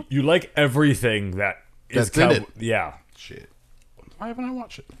 You like everything that is That's in it. Yeah. Shit. Why haven't I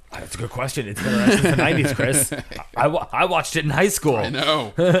watched it? That's a good question. It's been around since the 90s, Chris. I watched it in high school. I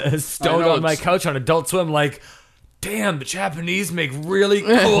know. Stoned on my couch on Adult Swim, like, damn, the Japanese make really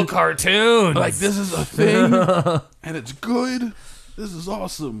cool cartoons. Like, this is a thing, and it's good. This is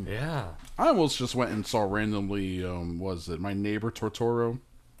awesome. Yeah. I almost just went and saw randomly, was it My Neighbor Totoro?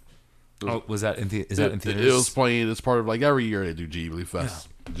 Oh, was that in is that in theaters? It was playing. It's part of like every year they do Ghibli Fest.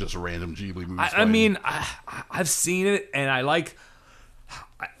 Yeah. Just random Ghibli movies. I mean, I've seen it, and I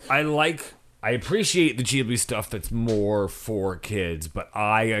appreciate the Ghibli stuff that's more for kids, but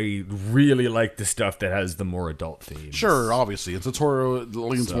I really like the stuff that has the more adult themes. Sure, obviously. It's a Toro that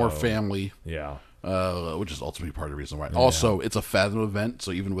leans more family. Yeah. Which is ultimately part of the reason why. Also, it's a Fathom event,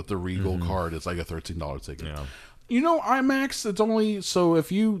 so even with the Regal card, it's like a $13 ticket. Yeah. You know, IMAX, it's only, so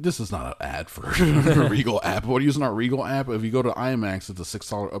if you, this is not an ad for the Regal app, but using our Regal app, if you go to IMAX, it's a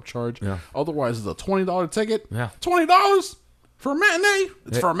 $6 upcharge. Yeah. Otherwise, it's a $20 ticket. Yeah. $20 for a matinee.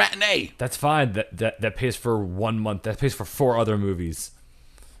 It's for a matinee. That's fine. That pays for 1 month. That pays for 4 other movies.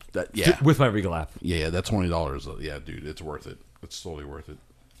 With my Regal app. Yeah, that $20. Yeah, dude, it's worth it. It's totally worth it.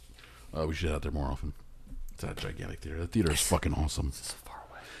 We should head out there more often. It's that gigantic theater. The theater is fucking awesome. It's so far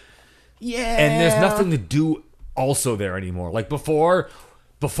away. Yeah. And there's nothing to do also there anymore. Like before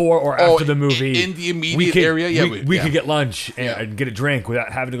or after the movie. In the immediate area? We could get lunch and get a drink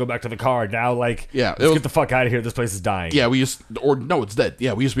without having to go back to the car. Now, let's get the fuck out of here. This place is dying. Yeah, it's dead.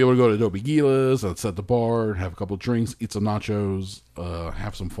 Yeah, we used to be able to go to Adobe Gila's and sit at the bar, have a couple of drinks, eat some nachos,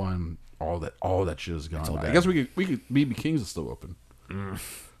 have some fun. All that shit is gone. I guess we could BB King's is still open.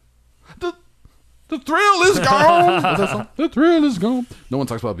 The thrill is gone. What's that song? The thrill is gone. No one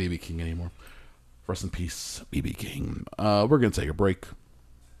talks about BB King anymore. Rest in peace, BB King. We're going to take a break.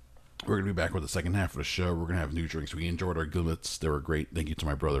 We're going to be back with the second half of the show. We're going to have new drinks. We enjoyed our gimlets. They were great. Thank you to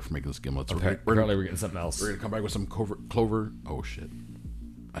my brother for making this gimlets. Apparently we're getting something else. We're going to come back with some Clover. Oh, shit.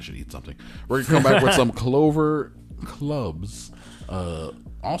 I should eat something. We're going to come back with some Clover Clubs.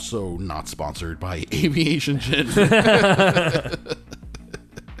 Also not sponsored by Aviation Gin.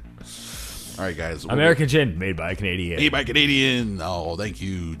 All right, guys. American Gin, made by a Canadian. Made by Canadian. Oh, thank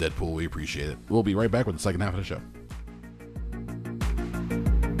you, Deadpool. We appreciate it. We'll be right back with the second half of the show.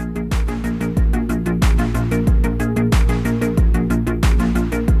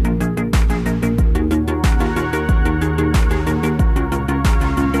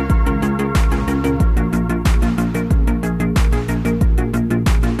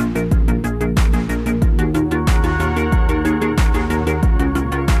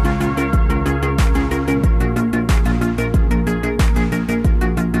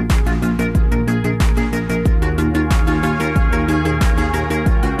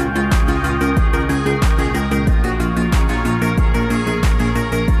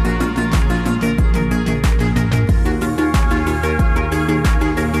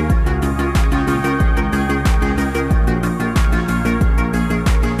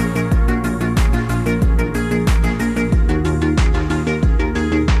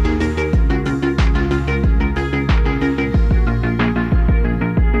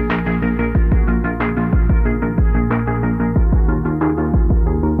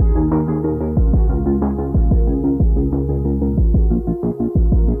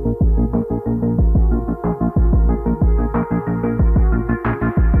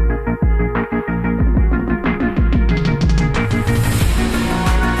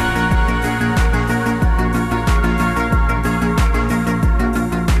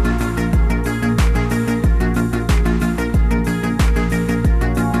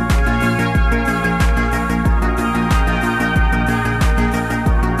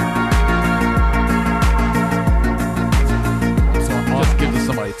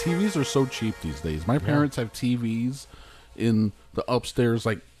 So cheap these days. My parents have TVs in the upstairs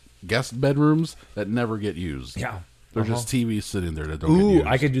like guest bedrooms that never get used. Yeah. They're just TVs sitting there that don't get used.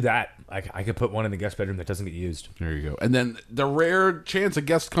 I could do that. I could put one in the guest bedroom that doesn't get used. There you go. And then the rare chance a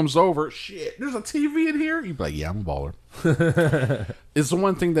guest comes over, shit, there's a TV in here? You'd be like, yeah, I'm a baller. It's the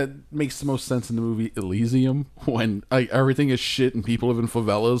one thing that makes the most sense in the movie Elysium, when everything is shit and people live in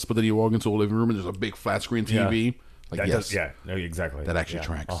favelas, but then you walk into a living room and there's a big flat screen TV. Yeah. Like, no, exactly. That actually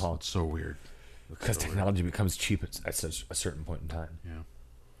tracks. It's so weird. Because technology becomes cheap at a certain point in time. Yeah.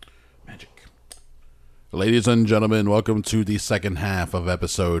 Magic. Ladies and gentlemen, welcome to the second half of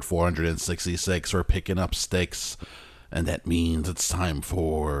episode 466. We're picking up sticks, and that means it's time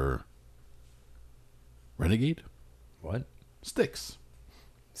for Renegade? What? Sticks.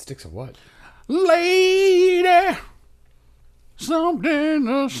 Sticks of what? Lady, something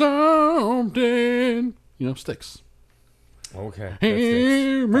or something. You know, sticks. Okay.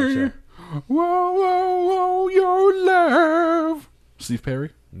 Hear me. Sure. Whoa, whoa, whoa, your love. Steve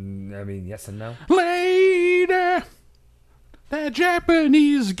Perry? I mean, yes and no. Lady, that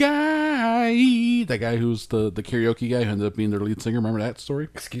Japanese guy. That guy who's the karaoke guy who ended up being their lead singer. Remember that story?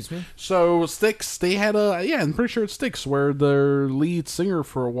 Excuse me? So, Styx, they had I'm pretty sure it's Styx, where their lead singer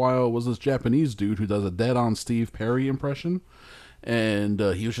for a while was this Japanese dude who does a dead-on Steve Perry impression. And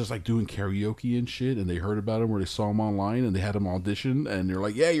he was just like doing karaoke and shit, and they heard about him where they saw him online, and they had him audition, and they're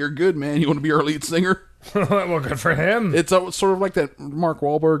like, "Yeah, you're good, man. You want to be our lead singer?" Well, good for him. It's sort of like that Mark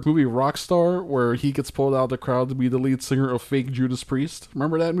Wahlberg movie Rockstar, where he gets pulled out of the crowd to be the lead singer of fake Judas Priest.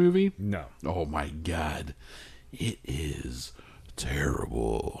 Remember that movie? No. Oh my god, it is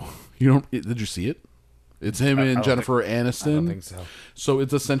terrible. You don't? Did you see it? It's him and Jennifer Aniston. I don't think so. So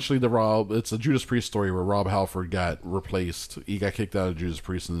it's essentially it's a Judas Priest story where Rob Halford got replaced. He got kicked out of Judas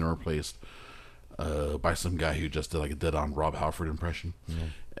Priest and then replaced by some guy who just did like a dead-on Rob Halford impression.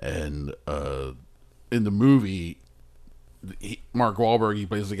 And in the movie, Mark Wahlberg, he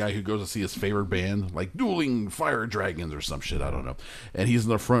plays the guy who goes to see his favorite band, like Dueling Fire Dragons or some shit, I don't know. And he's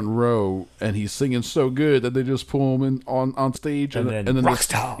in the front row, and he's singing so good that they just pull him in on stage. And then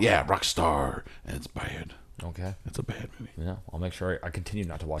Rockstar. Yeah, Rockstar. And it's bad. Okay. It's a bad movie. Yeah, I'll make sure I continue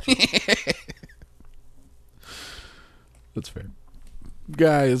not to watch it. That's fair.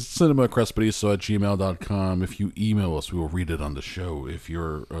 Guys, cinemacrespediso@gmail.com. If you email us, we will read it on the show. If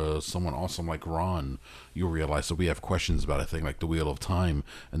you're someone awesome like Ron, you'll realize that we have questions about a thing like the Wheel of Time,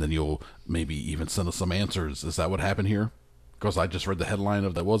 and then you'll maybe even send us some answers. Is that what happened here? Because I just read the headline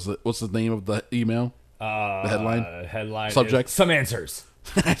of that. What's the name of the email? The headline? Subject? Some answers.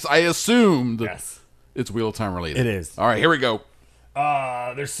 I assumed Yes. it's Wheel of Time related. It is. All right, here we go.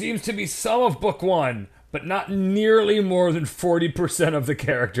 There seems to be some of book one, but not nearly more than 40% of the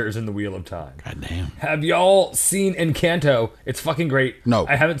characters in the Wheel of Time. God damn. Have y'all seen Encanto? It's fucking great. No.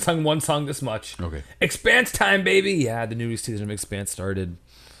 I haven't sung one song this much. Okay. Expanse time, baby. Yeah, the new season of Expanse started.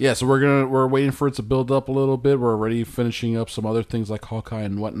 Yeah, so we're waiting for it to build up a little bit. We're already finishing up some other things like Hawkeye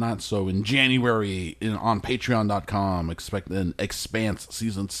and whatnot. So in January, on Patreon.com, expect an Expanse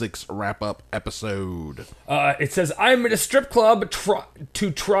Season 6 wrap-up episode. It says, I'm at a strip club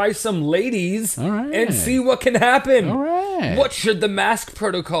to try some ladies and see what can happen. All right. What should the mask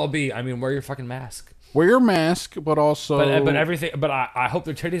protocol be? I mean, wear your fucking mask. Wear your mask, but also... But everything... But I hope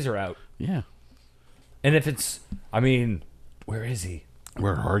their titties are out. Yeah. And if it's... I mean, where is he?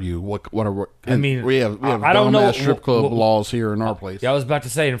 Where are you? What are I mean, we have I don't know strip club laws here in our place. Yeah, I was about to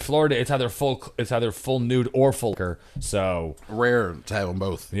say in Florida it's either full nude or full. So rare to have them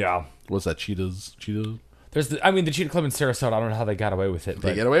both. Yeah. What's that? Cheetahs? There's the Cheetah Club in Sarasota. I don't know how they got away with it.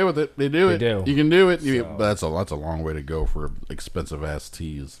 They get away with it. They do. You can do it. So. But that's a long way to go for expensive ass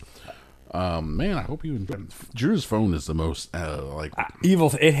teas. Man, I hope you enjoy. Drew's phone is the most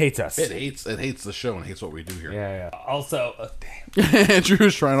evil. It hates us. It hates the show and hates what we do here. Yeah. Also,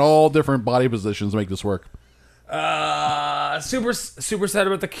 Drew's trying all different body positions to make this work. Super sad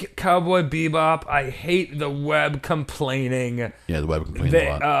about the Cowboy Bebop. I hate the web complaining. Yeah, the web complaining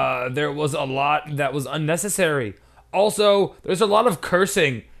a lot. There was a lot that was unnecessary. Also, there's a lot of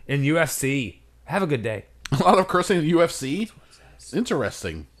cursing in UFC. Have a good day. A lot of cursing in UFC?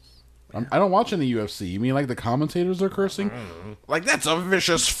 Interesting. I don't watch any UFC. You mean like the commentators are cursing? Like, that's a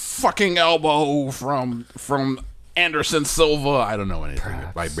vicious fucking elbow from Anderson Silva. I don't know anything.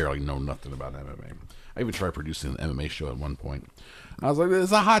 Perhaps. I barely know nothing about MMA. I even tried producing an MMA show at one point. I was like,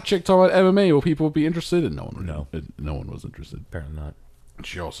 there's a hot chick talking about MMA. Will people be interested? And no one was interested. Apparently not.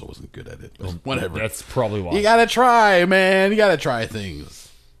 She also wasn't good at it. But whatever. That's probably why. You gotta try, man. You gotta try things.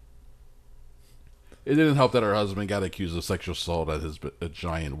 It didn't help that her husband got accused of sexual assault at a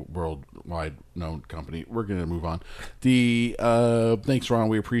giant worldwide known company. We're gonna move on. Thanks, Ron.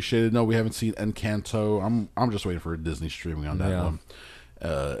 We appreciate it. No, we haven't seen Encanto. I'm just waiting for Disney streaming on that one.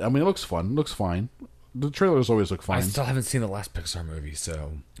 I mean, it looks fun. It looks fine. The trailers always look fine. I still haven't seen the last Pixar movie,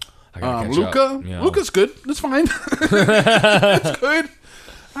 so I gotta catch Luca. up, you know. Luca's good. It's fine. It's good.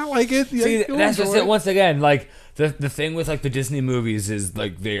 I like it. Yeah, see, that's just it. Once again, like the thing with like the Disney movies is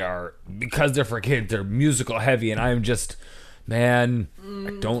like they are, because they're for kids, they're musical heavy, and I'm just, man,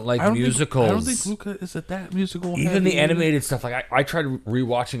 I don't like musicals. I don't think Luca is that musical heavy. Even the animated stuff. Like I tried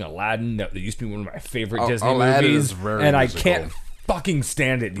rewatching Aladdin. That used to be one of my favorite Disney Aladdin movies, is very and musical. I can't fucking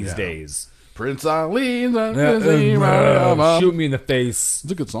stand it these days. Prince Ali, shoot me in the face.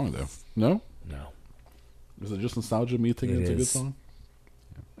 It's a good song though. No. Is it just nostalgia? Me thinking it's a good song.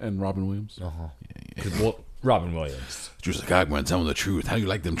 And Robin Williams. Well, Robin Williams. Just like, I'm tell them the truth. How do you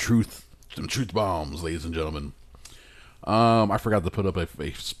like them truth bombs, ladies and gentlemen? I forgot to put up a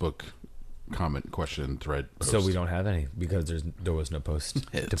Facebook comment question thread post. So we don't have any because there was no post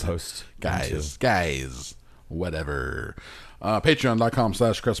to post. Guys, whatever.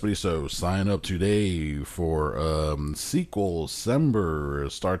 Patreon.com/Crespediso. Sign up today for sequel December.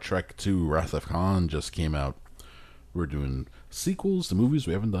 Star Trek II Wrath of Khan just came out. We're doing sequels to movies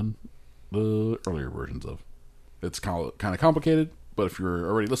we haven't done the earlier versions of. It's kind of complicated, but if you're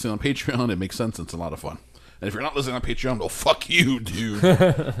already listening on Patreon, it makes sense. It's a lot of fun. And if you're not listening on Patreon, well, fuck you,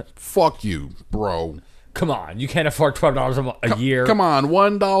 dude. Fuck you, bro. Come on, you can't afford $12 a year. Come on,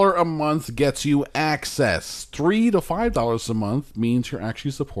 $1 a month gets you access. $3 to $5 a month means you're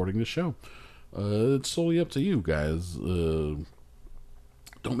actually supporting the show. It's solely up to you guys. Don't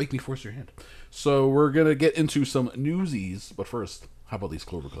make me force your hand. So we're gonna get into some newsies, but first, how about these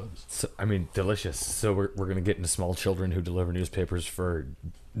Clover Clubs? So, I mean, delicious. So we're gonna get into small children who deliver newspapers for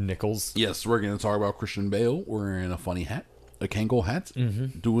nickels. Yes, we're gonna talk about Christian Bale wearing a funny hat, a Kangol hat,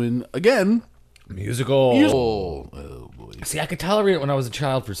 doing again. Musical. Oh boy! See, I could tolerate it when I was a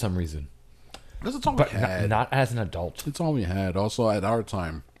child for some reason, Because it's all we but had. not as an adult. It's all we had. Also, at our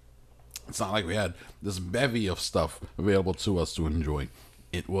time, it's not like we had this bevy of stuff available to us to enjoy.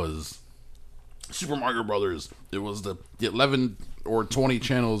 It was Super Mario Brothers. It was the 11 or 20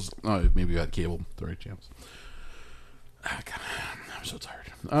 channels. Oh, maybe you had cable. 30 channels. God, I'm so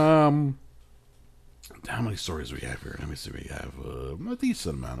tired. How many stories do we have here? Let me see. We have a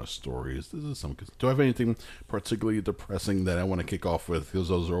decent amount of stories. This is some. Do I have anything particularly depressing that I want to kick off with? Because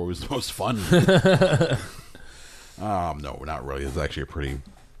those are always the most fun. No, not really. It's actually a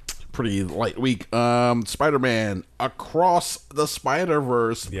pretty light week. Spider-Man Across the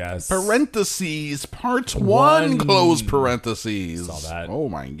Spider-Verse. Yes. Parentheses. Part 1. Close parentheses. Saw that. Oh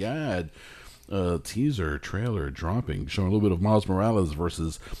my god. Teaser trailer dropping, showing a little bit of Miles Morales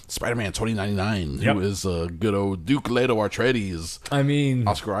versus Spider-Man 2099, Yep. who is good old Duke Leto Atreides, I mean,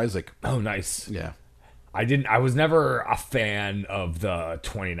 Oscar Isaac. oh, nice. Yeah. I was never a fan of the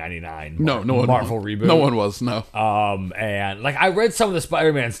 2099 No one Marvel was. reboot. No one was. No. And like I read some of the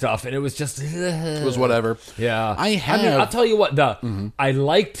Spider-Man stuff, and it was just It was whatever. Yeah, I have. mean, I'll tell you what. I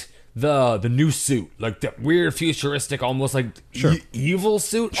liked the new suit, like that weird futuristic, almost like evil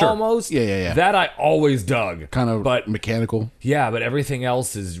suit, almost. Yeah. That I always dug. Kind of but mechanical. yeah, but everything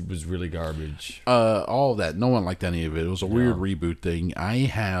else was really garbage. All of that. No one liked any of it. It was a weird reboot thing. I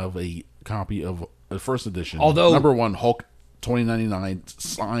have a copy of the first edition. Although- number 1 Hulk 2099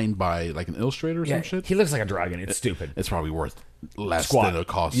 signed by like an illustrator or Yeah, some shit. he looks like a dragon. It's stupid. It's probably worth less Squat. than it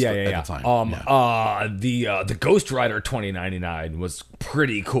cost yeah. at the time. The Ghost Rider 2099 was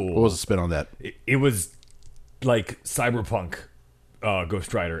pretty cool. What was the spin on that? It was like cyberpunk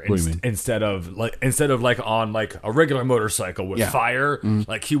Ghost Rider What do you mean? instead of like on like a regular motorcycle with Yeah. fire.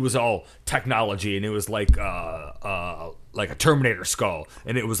 Like he was all technology, and it was like a Terminator skull,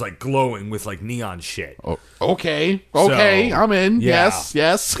 and it was like glowing with like neon shit. Oh, okay, I'm in. yeah.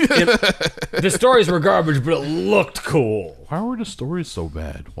 Yes. The stories were garbage, but it looked cool. Why were the stories so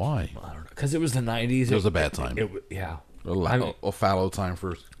bad? Why? I don't know, because it was the 90s. It was a bad time. Yeah. A fallow time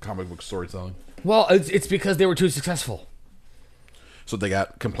for comic book storytelling. Well, it's because they were too successful. So they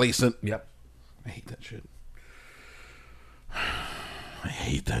got complacent. Yep. I hate that shit. I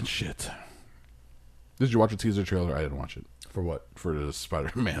hate that shit. Did you watch the teaser trailer? I didn't watch it. For what? For the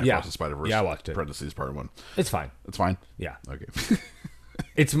Spider-Man Yeah. Across the Spider-Verse. Yeah, I watched it. Parentheses part 1. It's fine. It's fine. Yeah. Okay.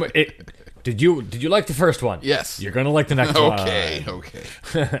 Did you like the first one? Yes. You're gonna like the next one. Okay.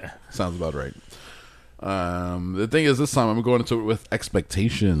 Sounds about right. The thing is, this time I'm going into it with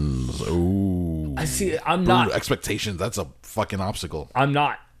expectations. Ooh. I see. I'm not. Expectations. That's a fucking obstacle. I'm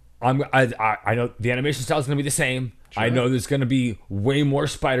not. I know the animation style is gonna be the same. I know there's gonna be way more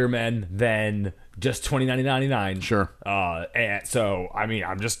Spider-Man than just 2099. Sure. And so I mean,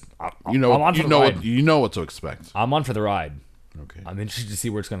 I'm You know. I'm on for the ride. You know what to expect. I'm on for the ride. Okay. I'm interested to see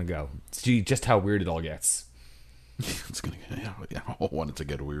where it's gonna go. See just how weird it all gets. It's gonna. Yeah, I want it to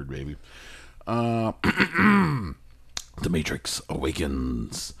get weird, baby. The Matrix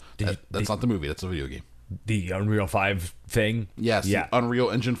Awakens. That's not the movie. That's a video game. The Unreal 5 thing. Yes. Yeah. The Unreal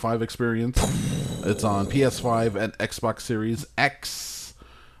Engine 5 experience. It's on PS5 and Xbox Series X.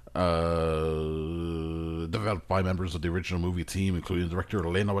 Developed by members of the original movie team, including director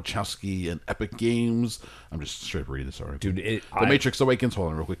Lana Wachowski and Epic Games. I'm just straight reading this article. Dude, The Matrix Awakens,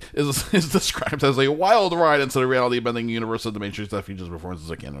 hold on real quick, is described as a wild ride into the reality-bending universe of The Matrix that features performances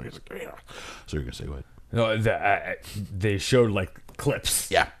like Keanu Reeves. So you're going to say what? No, they showed like clips.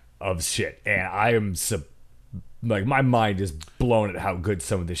 Yeah. Of shit, and I am like my mind is blown at how good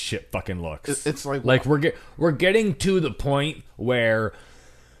some of this shit fucking looks. It's like we're getting to the point where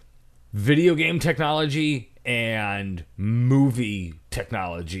video game technology and movie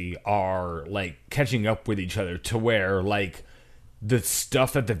technology are like catching up with each other to where like the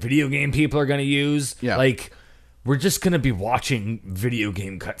stuff that the video game people are going to use, like we're just going to be watching video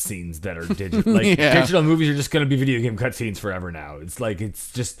game cutscenes that are digital. Like digital movies are just going to be video game cutscenes forever now. It's like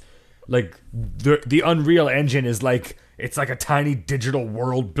it's just like the Unreal Engine is like It's like a tiny digital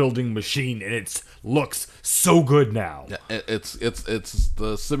world building machine, and it looks so good now. Yeah, it's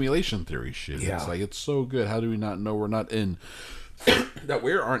the simulation theory shit. Yeah. It's like it's so good. How do we not know we're not in that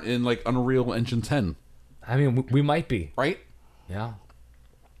we aren't in like Unreal Engine 10, I mean, we might be. right? Yeah.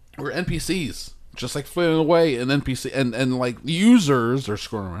 We're NPCs. Just like flitting away, and NPC and like users are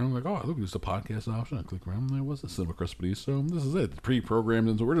scrolling around like, oh, look, there's the podcast option. I click around, there was a Cinema Crispity, so this is it, pre-programmed,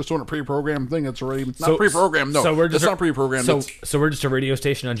 and so we're just doing a pre-programmed thing that's already not pre-programmed. No, it's not pre-programmed. So we're just a radio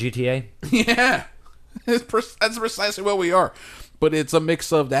station on GTA. Yeah, that's precisely what we are. But it's a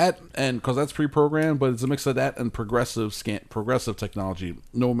mix of that, and because that's pre-programmed, but it's a mix of that and progressive technology,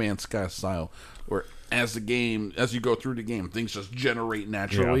 No Man's Sky style, where as you go through the game, things just generate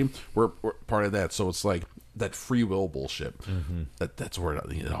naturally. Yeah. We're part of that, so it's like that free will bullshit. That's where I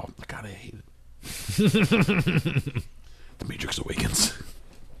gotta hate it. The Matrix Awakens.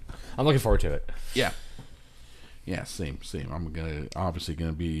 I'm looking forward to it. Yeah, same. I'm obviously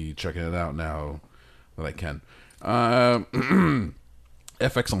gonna be checking it out now that I can.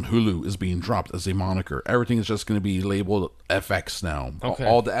 FX on Hulu is being dropped as a moniker. Everything is just gonna be labeled FX now. Okay.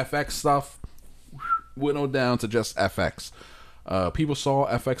 All the FX stuff winnowed down to just FX. People saw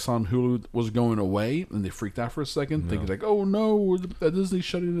FX on Hulu was going away, and they freaked out for a second, thinking like, "Oh no, Disney's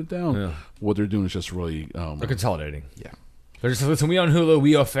shutting it down." Yeah. What they're doing is just really, They're consolidating. yeah. They're just, listen, we own Hulu.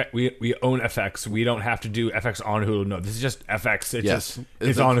 We own FX. We don't have to do FX on Hulu. No, this is just FX.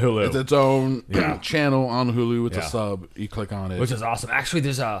 It's on Hulu. It's its own Yeah. channel on Hulu. It's Yeah. a sub. You click on it. Which is awesome. Actually,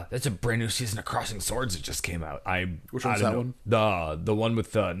 that's a brand new season of Crossing Swords that just came out. Which one's that one? The one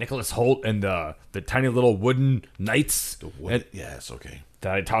with Nicholas Holt and the tiny little wooden knights Yes, okay.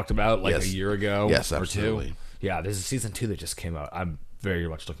 that I talked about like Yes. a year ago. Yes, or absolutely. two. Yeah, there's a season 2 that just came out. I'm very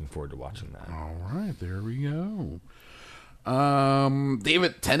much looking forward to watching that. All right, there we go.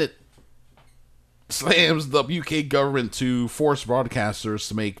 David Tennant slams the UK government to force broadcasters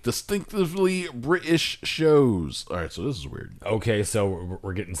to make distinctively British shows. All right, so this is weird. Okay, so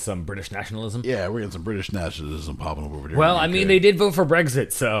we're getting some British nationalism. Yeah, we're getting some British nationalism popping up over there. Well, in the I mean, UK. they did vote for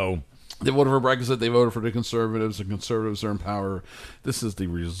Brexit, so They voted for Brexit. They voted for the Conservatives. The Conservatives are in power. This is the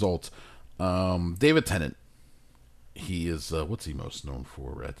result. David Tennant. He is, what's he most known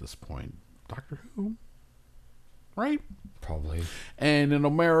for at this point? Doctor Who? Right? probably And in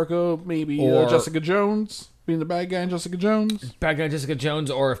America, maybe Or- Jessica Jones. Being the bad guy in Jessica Jones. Bad Guy Jessica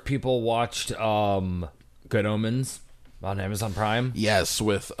Jones, or if people watched Good Omens on Amazon Prime. Yes,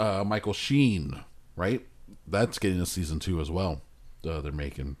 with Michael Sheen. Right? That's getting a season 2 as well. They're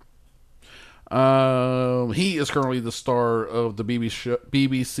making. He is currently the star of the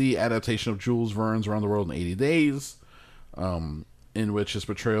BBC adaptation of Jules Verne's Around the World in 80 Days, in which his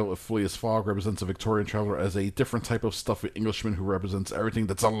portrayal of Phileas Fogg represents a Victorian traveler as a different type of stuffy Englishman who represents everything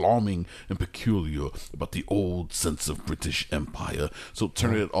that's alarming and peculiar about the old sense of British Empire. So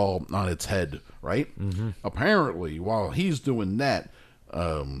turning it all on its head, right? Mm-hmm. Apparently, while he's doing that,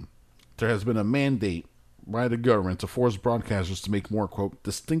 there has been a mandate by the government to force broadcasters to make more, quote,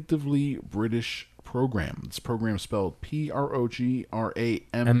 distinctively British programs. Program spelled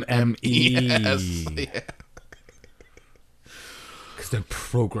PROGRAMME. Yes. Yeah. Because they're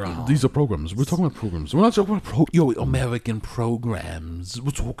programmed. These are programs. We're talking about programs. We're not talking about American programs.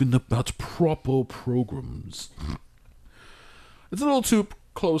 We're talking about proper programs. It's a little too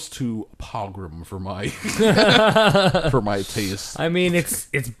close to pogrom for my for my taste. I mean, it's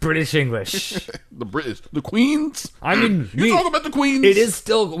British English. The Queens. I mean, You talking about the Queens? It is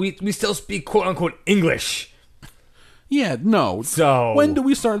still we still speak quote unquote English. Yeah, no. So- when do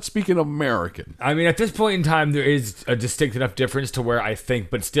we start speaking American? I mean, at this point in time, there is a distinct enough difference to where I think,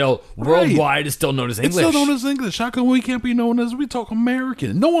 but still, worldwide is still known as English. It's still known as English. How come we can't be known as we talk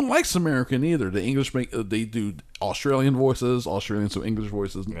American? No one likes American either. The English they do Australian voices, Australians do English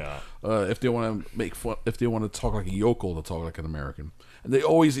voices. Yeah. If they want to make fun, if they want to talk like a yokel, they'll talk like an American. And they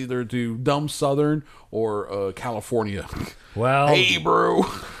always either do dumb Southern or California. Well, Hey, bro.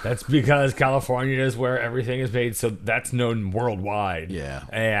 that's because California is where everything is made, so that's known worldwide. Yeah.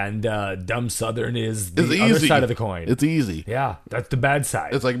 And dumb Southern is the It's other easy. side of the coin. It's easy. Yeah, that's the bad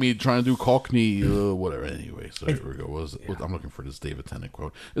side. It's like me trying to do Cockney, whatever. Anyway, so here we go. I'm looking for this David Tennant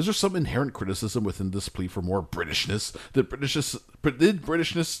quote. Is there some inherent criticism within this plea for more Britishness? Did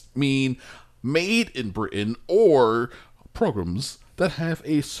Britishness mean made in Britain or programs that have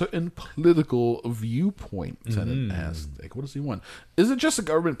a certain political viewpoint? Tennant asked. Like, what does he want? Is it just the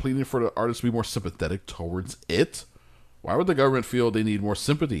government pleading for the artists to be more sympathetic towards it? Why would the government feel they need more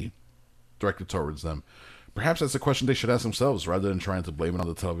sympathy directed towards them? Perhaps that's a question they should ask themselves rather than trying to blame it on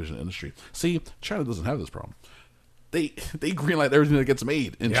the television industry. See, China doesn't have this problem. They greenlight everything that gets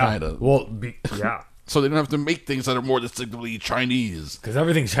made in yeah. China. Well, yeah. so they don't have to make things that are more distinctively Chinese. Because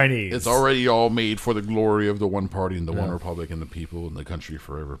everything's Chinese. It's already all made for the glory of the one party and the one republic and the people and the country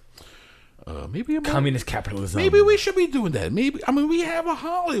forever. Maybe communist capitalism. Maybe we should be doing that. We have a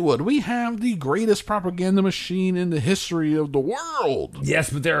Hollywood. We have the greatest propaganda machine in the history of the world. Yes,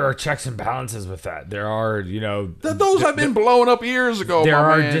 but there are checks and balances with that. There are, those have been blown up years ago. There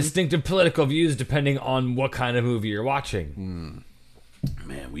are man. distinctive political views depending on what kind of movie you're watching.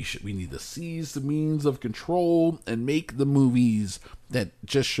 Man, we need to seize the means of control and make the movies that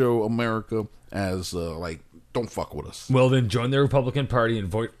just show America as don't fuck with us. Well, then join the Republican Party and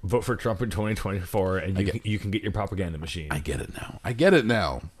vote for Trump in 2024, and you can get your propaganda machine. I get it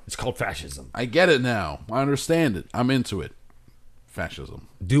now. It's called fascism. I get it now. I understand it. I'm into it. Fascism.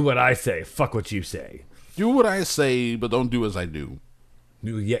 Do what I say. Fuck what you say. Do what I say, but don't do as I do.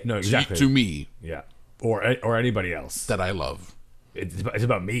 Yeah, no, exactly. To me. Yeah. Or anybody else. That I love. It's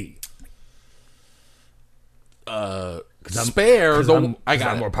about me. I'm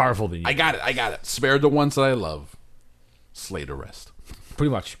more powerful than you. I got it. Spare the ones that I love. Slay the rest. Pretty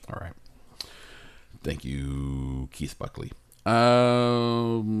much. All right. Thank you, Keith Buckley. Let's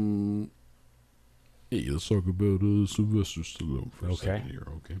talk about Sylvester Stallone for a second here.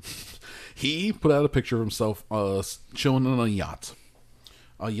 Okay. He put out a picture of himself chilling on a yacht.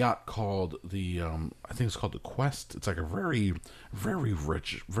 A yacht called I think it's called the Quest. It's like a very, very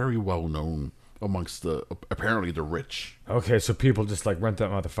rich, very well known amongst apparently the rich. Okay, so people just rent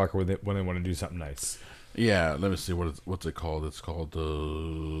that motherfucker when they want to do something nice. Yeah, let me see what's it called. It's called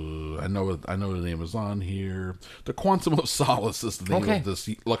I know the name is on here. The Quantum of Solace is the name of this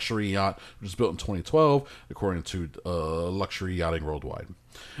luxury yacht, which was built in 2012, according to Luxury Yachting Worldwide.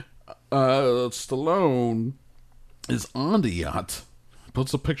 Stallone is on the yacht.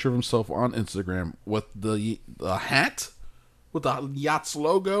 Puts a picture of himself on Instagram with the hat with the yacht's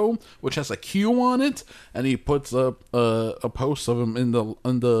logo, which has a Q on it, and he puts a post of him in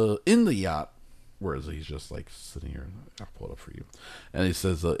the yacht. Where is he? He's just sitting here. I'll pull it up for you. And he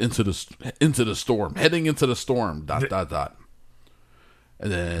says, into the storm, heading into the storm. ...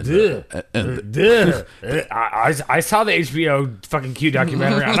 And then I saw the HBO fucking Q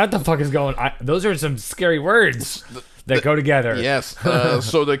documentary. What the fuck is going? Those are some scary words that go together. Yes.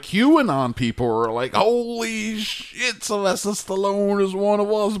 So the QAnon people are like, "Holy shit, Sylvester Stallone is one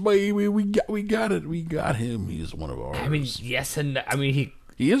of us, baby. We got it. We got him. He's one of ours." I mean, yes, and I mean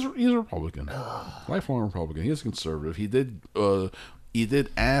he's a Republican, lifelong Republican. He's conservative. He did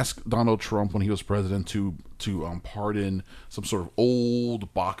ask Donald Trump when he was president to pardon some sort of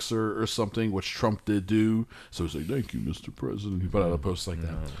old boxer or something, which Trump did do. So he's like, "Thank you, Mr. President." He put out a post like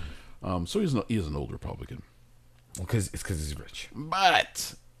that. So he's an old Republican. Well, because he's rich.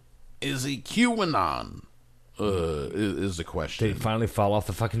 But is he QAnon? Is the question. They finally fall off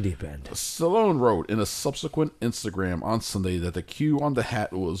the fucking deep end. Stallone wrote in a subsequent Instagram on Sunday that the Q on the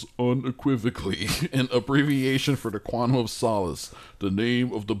hat was unequivocally an abbreviation for the Quantum of Solace, the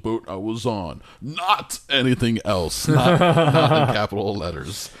name of the boat I was on, not anything else, not in capital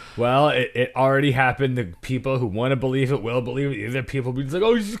letters. Well, it already happened. The people who want to believe it will believe it. The other people will be like,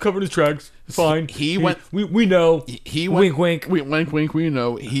 "Oh, he's just covering his tracks. Fine." We know. He went, wink, wink. Wink, wink, we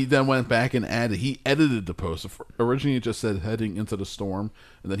know. He then went back and he edited the post. Originally, it just said heading into the storm,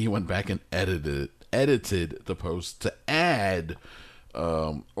 and then he went back and edited the post to add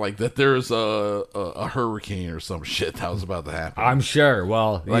that there's a hurricane or some shit that was about to happen. I'm sure.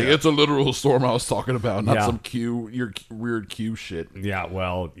 Well, it's a literal storm I was talking about, not some your weird Q shit. Yeah,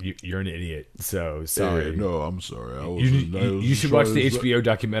 well, you're an idiot. So sorry. No, I'm sorry. You should watch the HBO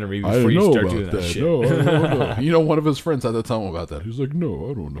documentary before you start doing that shit. No, I don't know. One of his friends had to tell him about that. He's like, "No,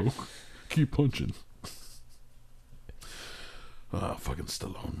 I don't know. Keep punching." Fucking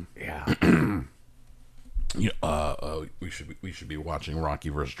Stallone. Yeah. We should be watching Rocky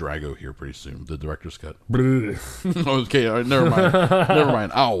vs. Drago here pretty soon. The director's cut. Okay, all right, never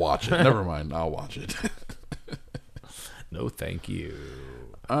mind. I'll watch it. Never mind. I'll watch it. No, thank you.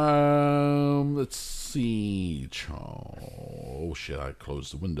 Let's see. Oh shit! I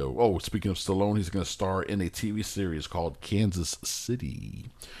closed the window. Oh, speaking of Stallone, he's going to star in a TV series called Kansas City.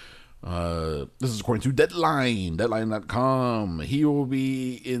 This is according to Deadline.com. He will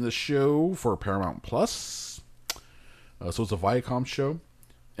be in the show for Paramount Plus. So it's a Viacom show,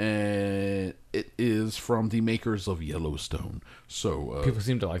 and it is from the makers of Yellowstone. So people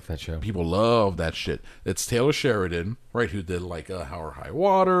seem to like that show. People love that shit. It's Taylor Sheridan, right, who did Hell or High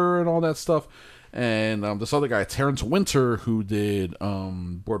Water and all that stuff, and this other guy, Terrence Winter, who did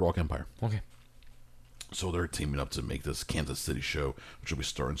Boardwalk Empire. Okay. So they're teaming up to make this Kansas City show, which will be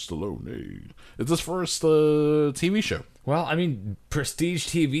starring Stallone. It's his first TV show. Well, I mean, prestige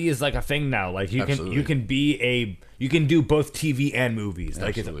TV is like a thing now. Like you Absolutely. can do both TV and movies.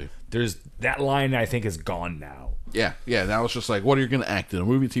 Like Absolutely. there's that line I think is gone now. Yeah. Now it's just like, what are you going to act in? A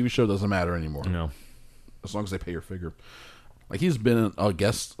movie, TV show doesn't matter anymore. No. As long as they pay your figure. Like he's been a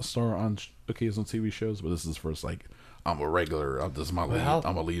guest star on occasional TV shows, but this is his first like, I'm a regular. This is my lead.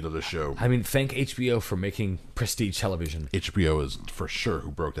 I'm a lead of the show. I mean, thank HBO for making prestige television. HBO is for sure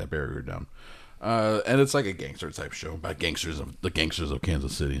who broke that barrier down. And it's like a gangster type show about the gangsters of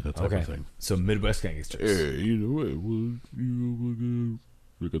Kansas City, that type of thing. So Midwest gangsters. Hey, you know what?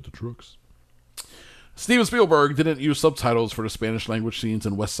 Look at the trucks. Steven Spielberg didn't use subtitles for the Spanish language scenes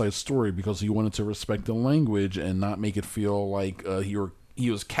in West Side Story because he wanted to respect the language and not make it feel like he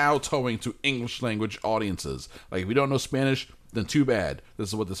was kowtowing to English language audiences. Like, if you don't know Spanish, then too bad. This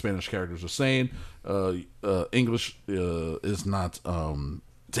is what the Spanish characters are saying. English is not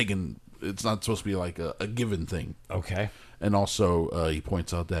taken. It's not supposed to be like a given thing. Okay. And also, he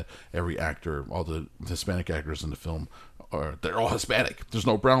points out that every actor, all the Hispanic actors in the film, they're all Hispanic. There's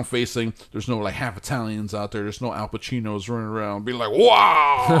no brown facing. There's no like half Italians out there. There's no Al Pacinos running around being like,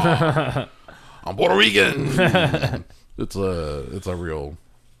 "Wow, I'm Puerto Rican." It's a real.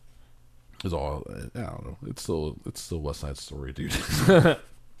 It's all. I don't know. It's still West Side Story, dude.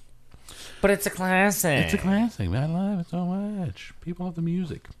 But it's a classic. It's a classic, man. I love it so much. People love the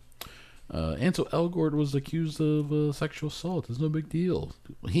music. Ansel Elgort was accused of sexual assault. It's no big deal.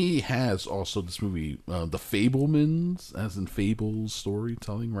 He has also this movie, The Fabelmans, as in fables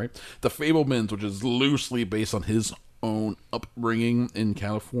storytelling, right? The Fabelmans, which is loosely based on his own upbringing in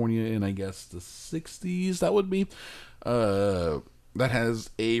California in, I guess, the 60s, that would be. That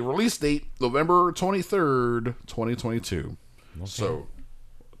has a release date, November 23rd, 2022. Okay. So,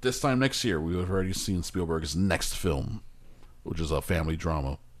 this time next year, we have already seen Spielberg's next film, which is a family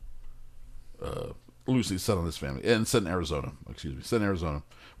drama. Loosely set on his family, and set in Arizona,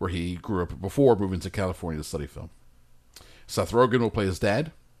 where he grew up before moving to California to study film. Seth Rogen will play his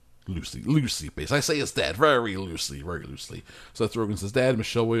dad, loosely based. I say his dad very loosely. Seth Rogen's his dad,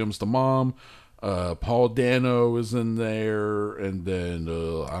 Michelle Williams the mom, Paul Dano is in there, and then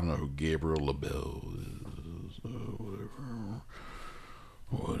I don't know who Gabriel LaBelle is,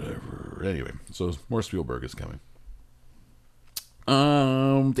 whatever. Anyway, so more Spielberg is coming.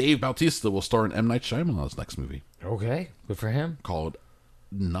 Dave Bautista will star in M. Night Shyamalan's next movie. Okay, good for him. Called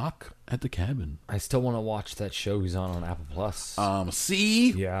Knock at the Cabin. I still want to watch that show he's on Apple Plus.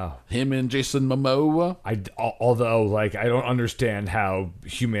 See? Yeah. Him and Jason Momoa. Although, like, I don't understand how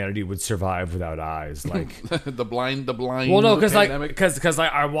humanity would survive without eyes. Like the blind. Well, no, because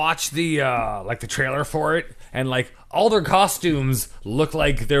I watched the the trailer for it, and like all their costumes look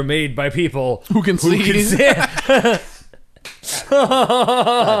like they're made by people who can see.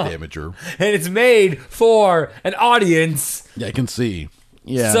 God damn it, Drew. And it's made for an audience. Yeah, I can see.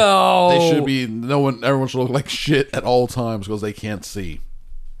 Yeah. So they should be. Everyone should look like shit at all times because they can't see.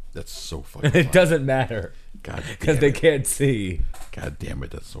 That's so fucking. It doesn't matter. God, because they can't see. God damn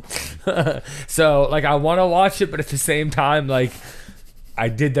it, that's so funny. So like, I want to watch it, but at the same time, like, I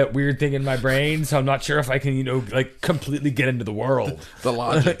did that weird thing in my brain, so I'm not sure if I can, completely get into the world. The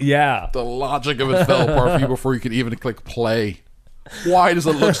logic. Yeah. The logic of it fell apart for you before you could even click play. Why does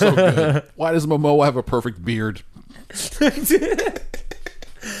it look so good? Why does Momoa have a perfect beard?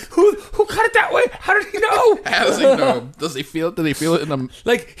 Who cut it that way? How did he know? How does he know? Does he feel it? Did he feel it in the...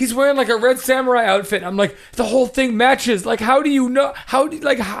 Like, he's wearing like a red samurai outfit. I'm like, the whole thing matches. Like, how do you know? How?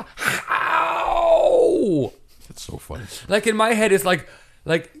 It's so funny. Like, in my head, it's like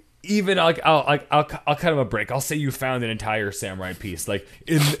even like I'll cut him a break. I'll say you found an entire samurai piece, like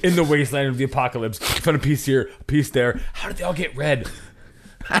in the wasteland of the apocalypse. You found a piece here, a piece there. How did they all get red?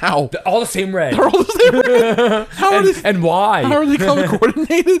 How? All the same red. They're all the same red. How and why? How are they color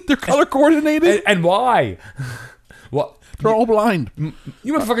coordinated? They're color coordinated. And why? What? They're all blind.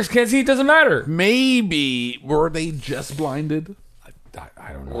 You motherfuckers can't see. It doesn't matter. Maybe were they just blinded?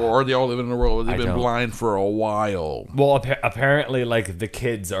 I don't know. Or are they all living in a world where they've been blind for a while? Well, apparently, like, the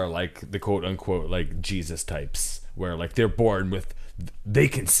kids are like the quote unquote like Jesus types, where like they're born with, they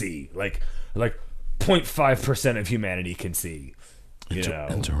can see, like 0.5% of humanity can see. You know?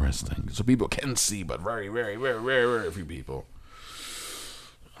 Interesting. So people can see, but very, very, very, very, very few people.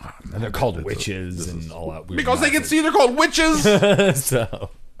 And they're called witches and all that weird because nonsense. They can see, they're called witches.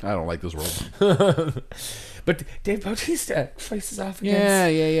 So I don't like this world. But Dave Bautista faces off against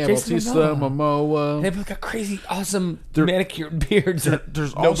yeah. Jason Bautista, Momoa. They've got crazy, awesome manicured beards that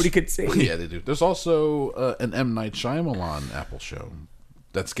nobody could see. Yeah, they do. There's also an M. Night Shyamalan Apple show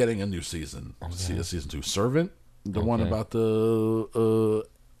that's getting a new season. Season 2. Servant, the one about the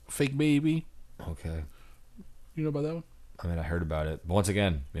fake baby. Okay. You know about that one? I mean, I heard about it, but once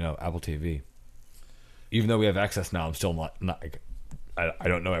again, Apple TV. Even though we have access now, I'm still not. I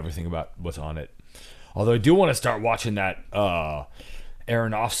don't know everything about what's on it. Although I do want to start watching that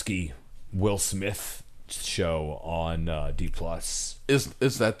Aronofsky Will Smith show on D+.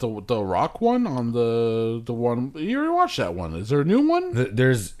 Is that the Rock one on the one? You already watched that one. Is there a new one?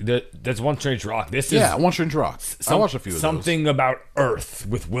 That's One Strange Rock. This is One Strange Rock. I watched a few of those. Something about Earth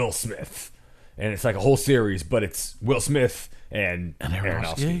with Will Smith, and it's like a whole series, but it's Will Smith and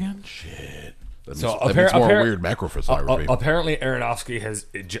Aronofsky again. Shit. That So means more weird macrophotography. Apparently, Aronofsky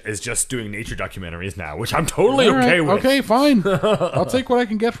is just doing nature documentaries now, which I'm totally okay with. Okay, fine. I'll take what I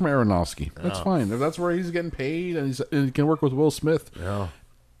can get from Aronofsky. That's fine. If that's where he's getting paid and he can work with Will Smith,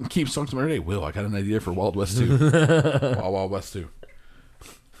 keep talking to him every day. Will, I got an idea for Wild West 2. Wild West 2.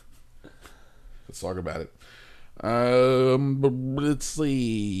 Let's talk about it. Let's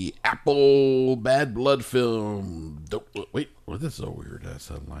see. Apple Bad Blood film. Wait, this is a weird ass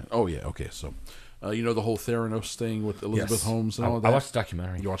headline. Oh yeah, okay. So, the whole Theranos thing with Elizabeth Holmes and all of that. I watched the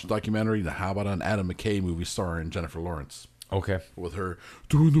documentary. You watched the documentary? Now, how about an Adam McKay movie starring Jennifer Lawrence? Okay. With her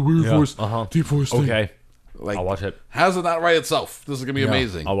doing the weird voice, deep voice thing. Okay. Like, I'll watch it. How's it not write itself? This is gonna be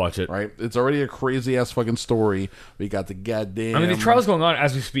amazing. I'll watch it. Right? It's already a crazy ass fucking story. We got the goddamn. I mean, the trial's going on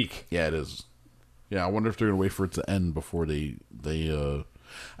as we speak. Yeah, it is. Yeah, I wonder if they're gonna wait for it to end before they.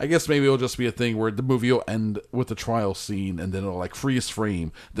 I guess maybe it'll just be a thing where the movie will end with the trial scene, and then it'll like freeze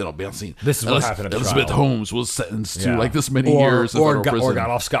frame. Then it'll be on scene. This is what happened at the Elizabeth trial. Holmes was sentenced to like this many years or prison. got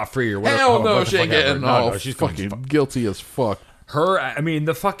off scot free or whatever. Hell no, she ain't getting off. No, she's fucking guilty as fuck.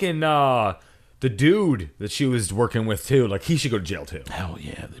 The fucking the dude that she was working with too. Like he should go to jail too. Hell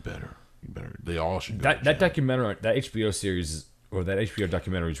yeah, they better. They all should. That documentary, that HBO series. Or that HBO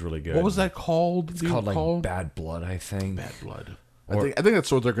documentary is really good. What was that called? It's called Bad Blood, I think. Bad Blood. I think that's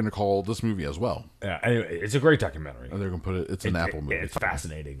what they're going to call this movie as well. Yeah. Anyway, it's a great documentary. And they're going to put it. It's an Apple movie. It's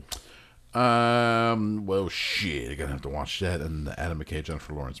fascinating. Well, shit. You're going to have to watch that and the Adam McKay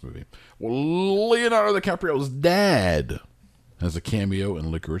Jennifer Lawrence movie. Well, Leonardo DiCaprio's dad has a cameo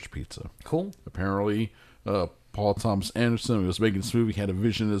in Licorice Pizza. Cool. Apparently, Paul Thomas Anderson, who was making this movie, had a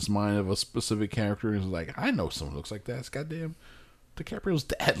vision in his mind of a specific character. And he was like, I know someone who looks like that. It's goddamn DiCaprio's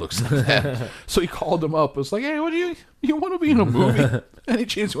dad looks like that. So he called him up. It was like, hey, what do you want to be in a movie? Any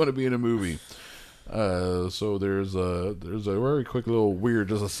chance you want to be in a movie? So there's a very quick little weird,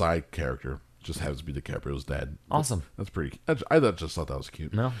 just a side character. Just happens to be DiCaprio's dad. Awesome. That's pretty. Just thought that was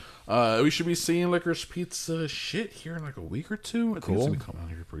cute. No. We should be seeing Licorice Pizza shit here in like a week or two. I think it's gonna be coming out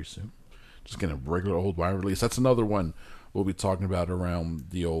here pretty soon. Just getting a regular old wide release. That's another one we'll be talking about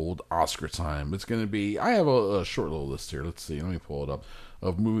around the old Oscar time. It's going to be... I have a short little list here. Let's see. Let me pull it up.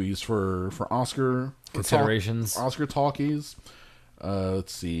 Of movies for Oscar... considerations. Oscar talkies.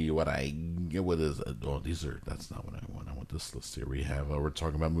 Let's see what is it? Oh, that's not what I want. I want this list here. We're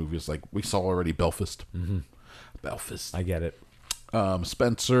talking about movies like we saw already. Belfast. Mm-hmm. Belfast. I get it.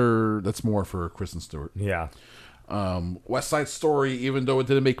 Spencer. That's more for Kristen Stewart. Yeah. West Side Story, even though it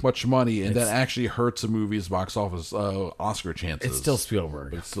didn't make much money, and that actually hurts a movie's box office Oscar chances. It's still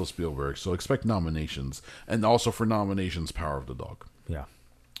Spielberg. But it's still Spielberg, so expect nominations. And also for nominations, Power of the Dog. Yeah.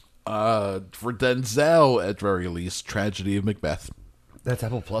 For Denzel, at very least, Tragedy of Macbeth. That's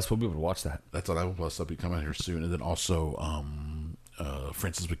Apple Plus. We'll be able to watch that. That's on Apple Plus. That'll be coming out here soon. And then also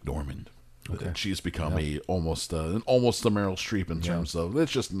Frances McDormand. Okay. She's become almost a Meryl Streep in terms of...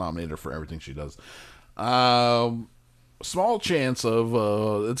 Let's just nominate her for everything she does. Small chance of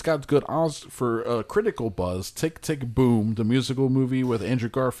it's got good odds for critical buzz. Tick Tick Boom, the musical movie with Andrew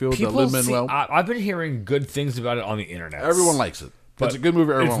Garfield, Lin-Manuel. I've been hearing good things about it on the internet. Everyone likes it. It's a good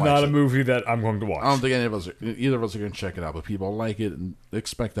movie. Everyone likes it. It's not a movie that I'm going to watch. I don't think either of us are going to check it out, but people like it and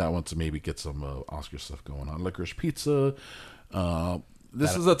expect that one to maybe get some Oscar stuff going on. Licorice Pizza.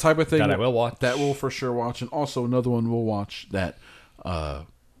 This is the type of thing that I will watch. That we'll for sure watch, and also another one we'll watch that.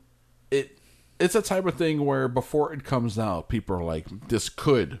 It's a type of thing where before it comes out, people are like, this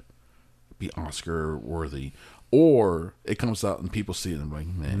could be Oscar worthy. Or it comes out and people see it and like,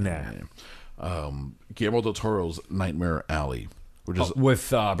 nah. Guillermo del Toro's Nightmare Alley. Which is,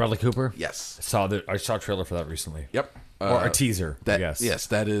 with Bradley Cooper? Yes. I saw a trailer for that recently. Yep. Or a teaser, I guess. Yes,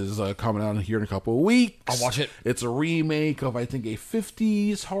 that is coming out here in a couple of weeks. I'll watch it. It's a remake of, I think, a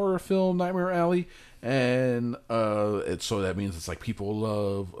 50s horror film, Nightmare Alley. And so that means it's like people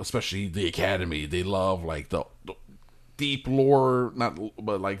love, especially the Academy, they love like the deep lore,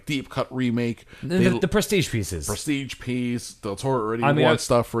 but like deep cut remake. The prestige pieces. Prestige piece. Del Toro already I mean, wants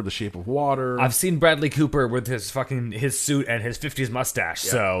stuff for The Shape of Water. I've seen Bradley Cooper with his suit and his 50s mustache,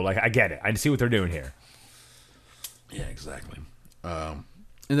 so like I get it. I see what they're doing here. Yeah, exactly. And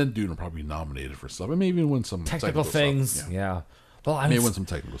then Dune will probably be nominated for stuff. And maybe even win some Technical things. stuff. Yeah. Well, I Maybe mean, win some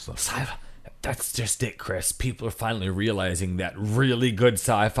technical stuff. that's just it, Chris. People are finally realizing that really good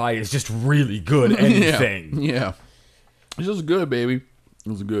sci-fi is just really good anything. Yeah. It's just good, baby. It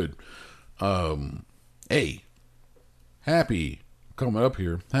was good. Hey, coming up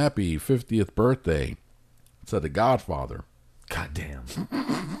here, happy 50th birthday to The Godfather. Goddamn.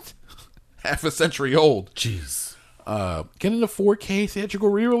 Half a century old. Jeez. Getting a 4K theatrical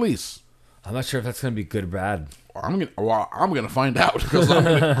re-release. I'm not sure if that's going to be good or bad. I'm gonna find out because I'm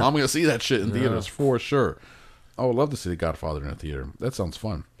gonna see that shit in theaters for sure. I would love to see The Godfather in a theater. That sounds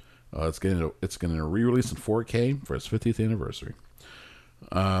fun. It's getting a re-release in 4K for its 50th anniversary.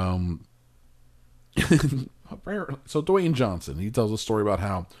 So Dwayne Johnson, he tells a story about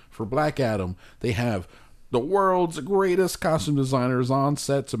how for Black Adam they have the world's greatest costume designers on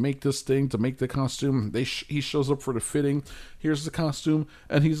set to make this thing, to make the costume. He shows up for the fitting. Here's the costume,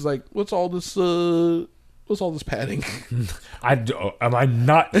 and he's like, "What's all this padding? Am I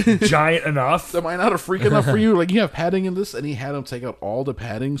not giant enough? Am I not a freak enough for you? Like, you have padding in this?" And he had him take out all the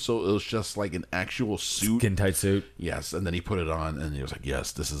padding, so it was just like an actual suit. Skin tight suit. Yes, and then he put it on, and he was like,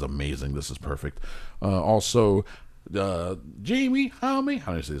 "Yes, this is amazing. This is perfect." Also, Jamie, how do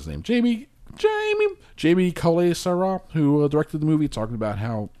I say his name? Jamie Collet Sarah, who directed the movie, talking about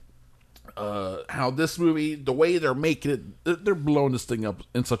how this movie, the way they're making it, they're blowing this thing up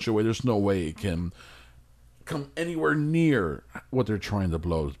in such a way there's no way it can come anywhere near what they're trying to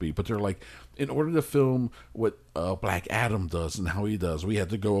blow it to be. But they're like, in order to film what Black Adam does and how he does, we had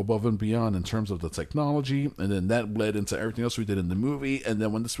to go above and beyond in terms of the technology, and then that led into everything else we did in the movie. And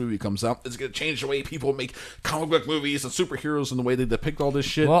then when this movie comes out, it's going to change the way people make comic book movies and superheroes and the way they depict all this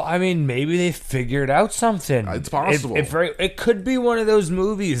shit. Well, I mean, maybe they figured out something. It's possible. It could be one of those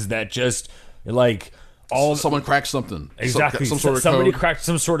movies that just like someone cracked something. Exactly. Some sort of Somebody code. cracked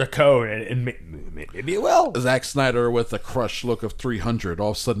some sort of code, and maybe it will. Zack Snyder with the crushed look of 300.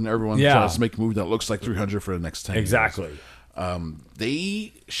 All of a sudden, everyone tries to make a movie that looks like 300 for the next 10 Exactly. years.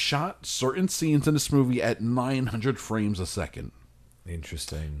 They shot certain scenes in this movie at 900 frames a second.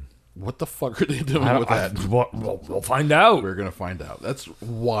 Interesting. What the fuck are they doing with that? We'll find out. We're going to find out. That's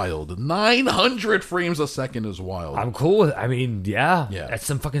wild. 900 frames a second is wild. I'm cool with it. I mean, yeah. That's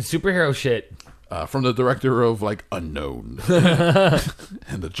some fucking superhero shit. From the director of, like, Unknown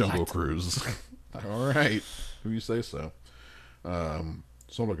and The Jungle Cruise. All right. Who you say so. So I'm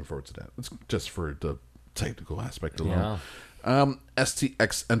looking forward to that. It's just for the technical aspect alone. Yeah.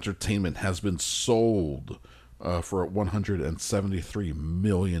 STX Entertainment has been sold for $173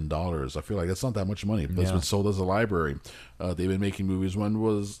 million. I feel like that's not that much money. It's been sold as a library. They've been making movies. When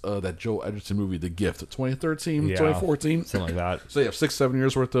was that Joel Edgerton movie, The Gift? 2013, 2014? Something like that. So you have 6-7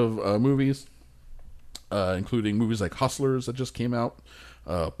 years worth of movies. Including movies like Hustlers that just came out.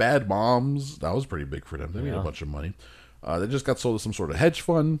 Bad Moms, that was pretty big for them. They made a bunch of money. They just got sold to some sort of hedge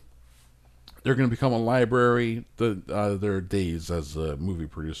fund. They're going to become a library. Their days as a movie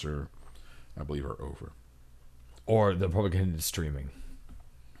producer, I believe, are over. Or they'll probably get into streaming.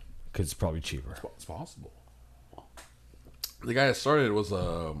 Because it's probably cheaper. It's possible. The guy that started it was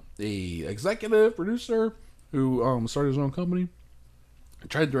a executive producer who started his own company. I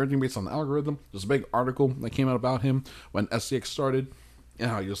tried to do everything based on the algorithm. There's a big article that came out about him when SCX started.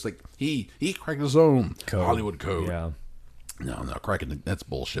 And how he was like, he cracked his own Hollywood code. Yeah. No, cracking that's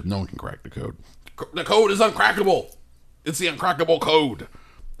bullshit. No one can crack the code. The code is uncrackable. It's the uncrackable code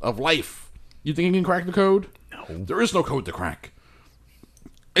of life. You think you can crack the code? No. There is no code to crack.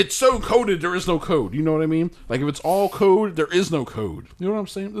 It's so coded, there is no code. You know what I mean? Like, if it's all code, there is no code. You know what I'm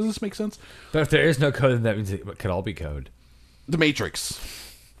saying? Does this make sense? But if there is no code, then that means it could all be code. The Matrix.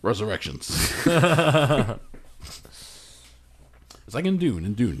 Resurrections. It's like in Dune.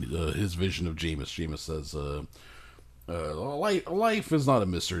 His vision of Jameis. Jameis says, life is not a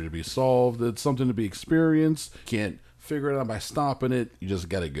mystery to be solved. It's something to be experienced. Can't figure it out by stopping it. You just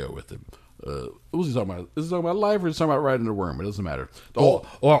got to go with it. Who's he talking about? Is he talking about life or is he talking about riding a worm? It doesn't matter.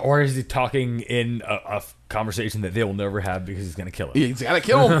 Or is he talking in a conversation that they will never have because he's going to kill him? He's got to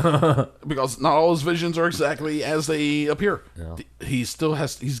kill him because not all his visions are exactly as they appear. Yeah. He still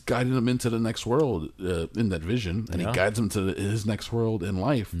he's guiding him into the next world in that vision, and he guides him to his next world in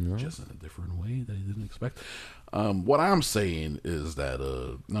life, just in a different way that he didn't expect. What I'm saying is that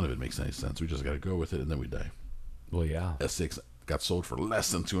none of it makes any sense. We just got to go with it, and then we die. Well, yeah. S6 got sold for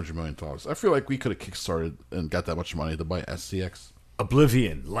less than $200 million. I feel like we could have kickstarted and got that much money to buy SCX.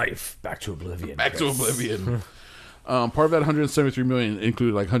 Oblivion, life, back to Oblivion. Back to Oblivion. Part of that 173 million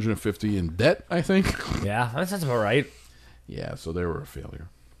included like 150 in debt, I think. Yeah, that sounds about right. Yeah, so they were a failure.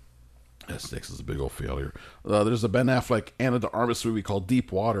 S6 is a big old failure. There's a Ben Affleck Anna de Armas movie called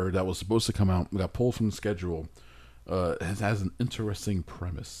Deep Water that was supposed to come out, got pulled from the schedule. It has an interesting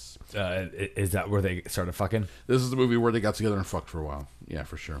premise. Is that where they started fucking? This is the movie where they got together and fucked for a while. Yeah,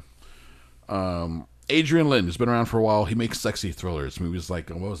 for sure. Adrian Lin has been around for a while. He makes sexy thrillers. Movies like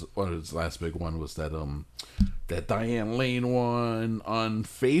what was his last big one? Was that that Diane Lane one,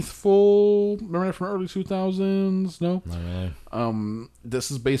 Unfaithful? Remember that from early 2000s? No, Not really. This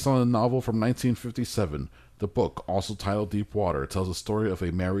is based on a novel from 1957. The book, also titled Deep Water, tells a story of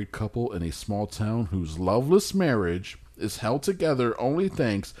a married couple in a small town whose loveless marriage is held together only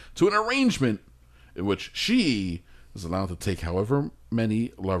thanks to an arrangement in which she is allowed to take however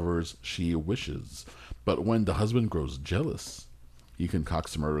many lovers she wishes. But when the husband grows jealous, he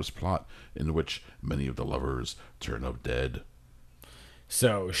concocts a murderous plot in which many of the lovers turn up dead.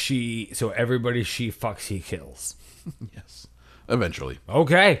 So everybody she fucks, he kills. Yes. Eventually.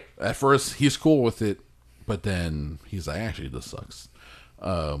 Okay. At first, he's cool with it, but then he's like, actually, this sucks.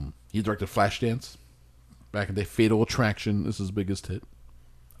 He directed Flashdance. Back in the day, Fatal Attraction is his biggest hit.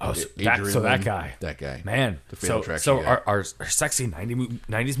 Oh, Adrian that Lin, guy. That guy. Man. The Fatal Attraction So guy. are sexy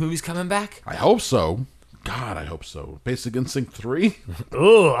 90s movies coming back? I hope so. God, I hope so. Basic Instinct 3?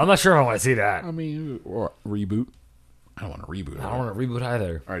 Ooh, I'm not sure I want to see that. I mean, or reboot. I don't want to reboot. I don't want to reboot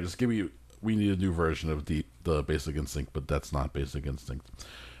either. All right, just give me. We need a new version of the Basic Instinct, but that's not Basic Instinct.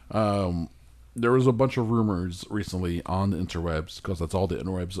 There was a bunch of rumors recently on the interwebs, because that's all the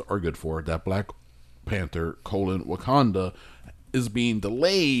interwebs are good for, that Black Panther, Wakanda, is being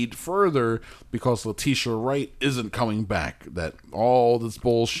delayed further because Letitia Wright isn't coming back. That all this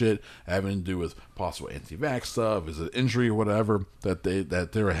bullshit having to do with possible anti-vax stuff, is it injury or whatever, that they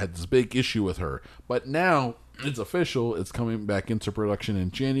had this big issue with her. But now it's official. It's coming back into production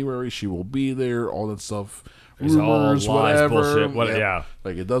in January. She will be there. All that stuff. It's all Rumors, lies, whatever. bullshit, yeah.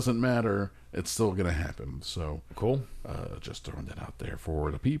 Like, it doesn't matter. It's still going to happen. So, Cool. just throwing that out there for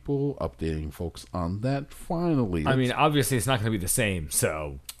the people, updating folks on that. Finally. I mean, obviously it's not going to be the same,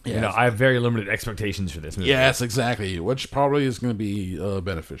 so Yeah. I have very limited expectations for this movie. Yes, exactly. Which probably is going to be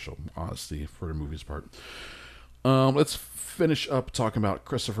beneficial, honestly, for the movie's part. Let's finish up talking about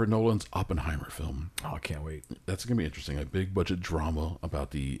Christopher Nolan's Oppenheimer film. Oh, I can't wait. That's going to be interesting. A big budget drama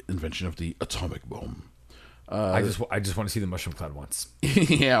about the invention of the atomic bomb. I just want to see the mushroom cloud once.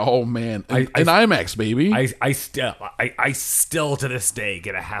 Yeah, oh man. In IMAX, baby. I still to this day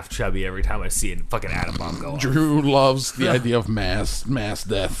get a half chubby every time I see a fucking atom bomb go off. Drew loves the idea of mass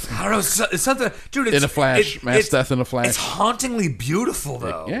death. I don't know. It's something, dude. It's, In a flash. Mass death in a flash. It's hauntingly beautiful,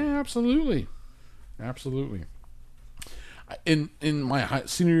 though. Yeah, absolutely. In my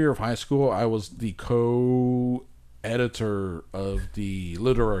senior year of high school, I was the co-editor of the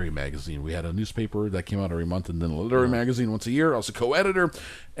literary magazine. We had a newspaper that came out every month, and then a literary magazine once a year. I was a co-editor,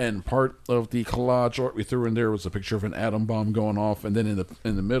 and part of the collage art we threw in there was a picture of an atom bomb going off, and then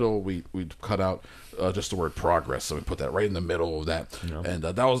in the middle we cut out just the word progress, so we put that right in the middle of that. Yeah. And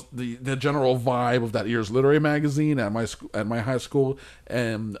that was the general vibe of that year's literary magazine at my high school,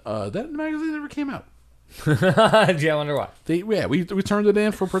 and that magazine never came out. Gee, I wonder why. We turned it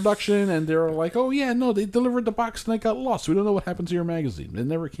in for production, and they were like, "Oh yeah, no, they delivered the box and it got lost. We don't know what happened to your magazine. It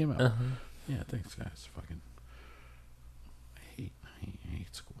never came out." Yeah, thanks, guys. Fucking, I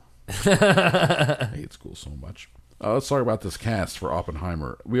hate school. I hate school so much. Let's talk about this cast for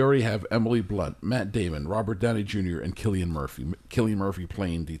Oppenheimer. We already have Emily Blunt, Matt Damon, Robert Downey Jr., and Cillian Murphy. Cillian Murphy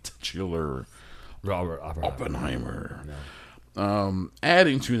playing the titular Robert Oppenheimer. No.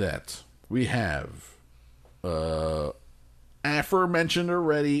 Adding to that, we have aforementioned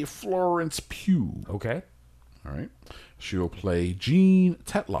already, Florence Pugh. Okay. All right. She will play Jean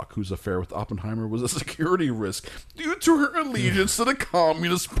Tetlock, whose affair with Oppenheimer was a security risk due to her allegiance to the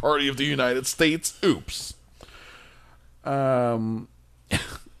Communist Party of the United States. Oops. Benny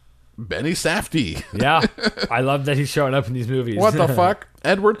Safdie. Yeah. I love that he's showing up in these movies. What the fuck?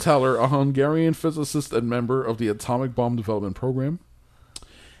 Edward Teller, a Hungarian physicist and member of the Atomic Bomb Development Program.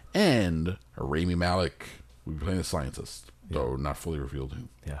 And Rami Malek will be playing a scientist, though not fully revealed who.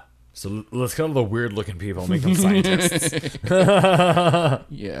 Yeah. So let's kill the weird-looking people and make them scientists.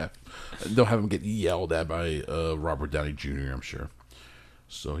 Yeah. They'll have him get yelled at by Robert Downey Jr., I'm sure.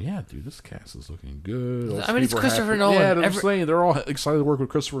 So, yeah, dude, this cast is looking good. I mean, it's Christopher Nolan. Yeah, I'm saying they're all excited to work with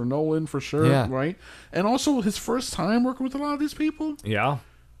Christopher Nolan, for sure, Yeah. right? And also his first time working with a lot of these people. Yeah.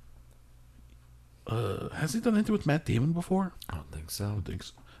 Has he done anything with Matt Damon before? I don't think so. I think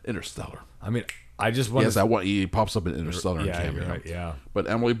so. Interstellar. I mean, I just He want has that one. He pops up in Interstellar. Yeah, and you're cameo. right. Yeah. But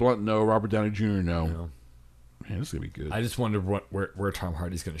Emily Blunt, no. Robert Downey Jr., no. Man, this is gonna be good. I just wonder where Tom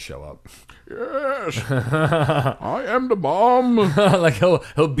Hardy's going to show up. Yes, I am the bomb. Like he'll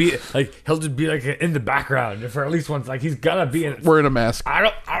just be like in the background for at least once. Like he's gonna be in. Wearing a mask. I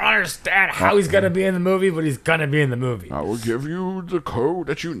don't understand how he's gonna be in the movie, but he's gonna be in the movie. I will give you the code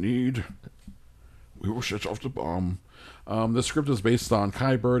that you need. We will shut off the bomb. The script is based on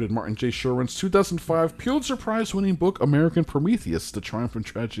Kai Bird and Martin J. Sherwin's 2005 Pulitzer Prize-winning book American Prometheus, The Triumph and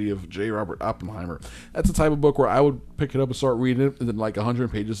Tragedy of J. Robert Oppenheimer. That's the type of book where I would pick it up and start reading it, and then like 100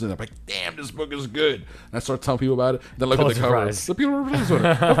 pages in, I'm like, damn, this book is good. And I start telling people about it, then look Pulitzer at the cover. Prize. The Pulitzer Prize winner.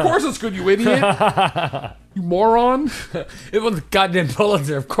 Of course it's good, you idiot. You moron. It was goddamn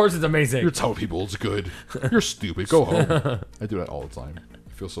Pulitzer. Of course, it's amazing. You're telling people it's good. You're stupid. Go home. I do that all the time.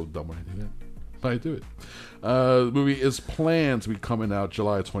 I feel so dumb when I do that. But I do it. The movie is planned to be coming out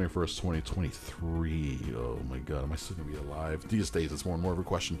July 21st, 2023. Oh my god, am I still going to be alive? These days, it's more and more of a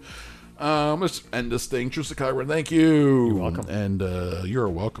question. Let's end this thing. True Chicago, thank you. You're welcome. And you're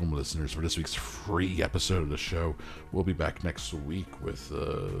welcome, listeners, for this week's free episode of the show. We'll be back next week with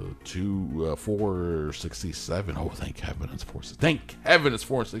 467. Oh, thank heaven it's 467. Thank heaven it's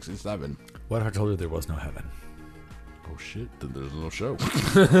 467. What if I told you there was no heaven? Oh shit, then there's no show.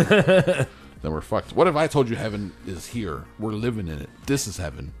 Then we're fucked. What if I told you heaven is here? We're living in it. This is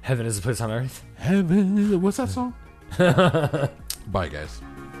heaven. Heaven is a place on earth. Heaven. What's that song? Bye, guys.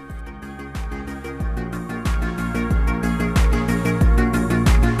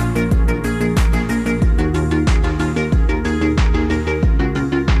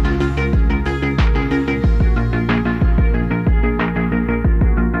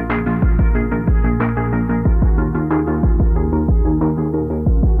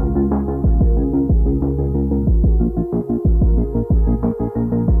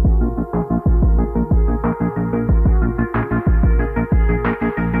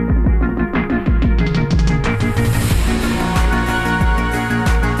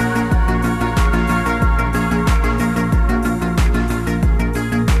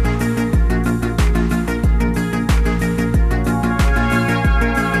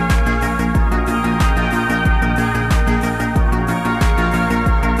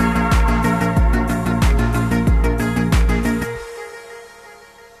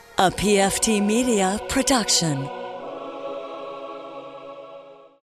 A PFT Media production.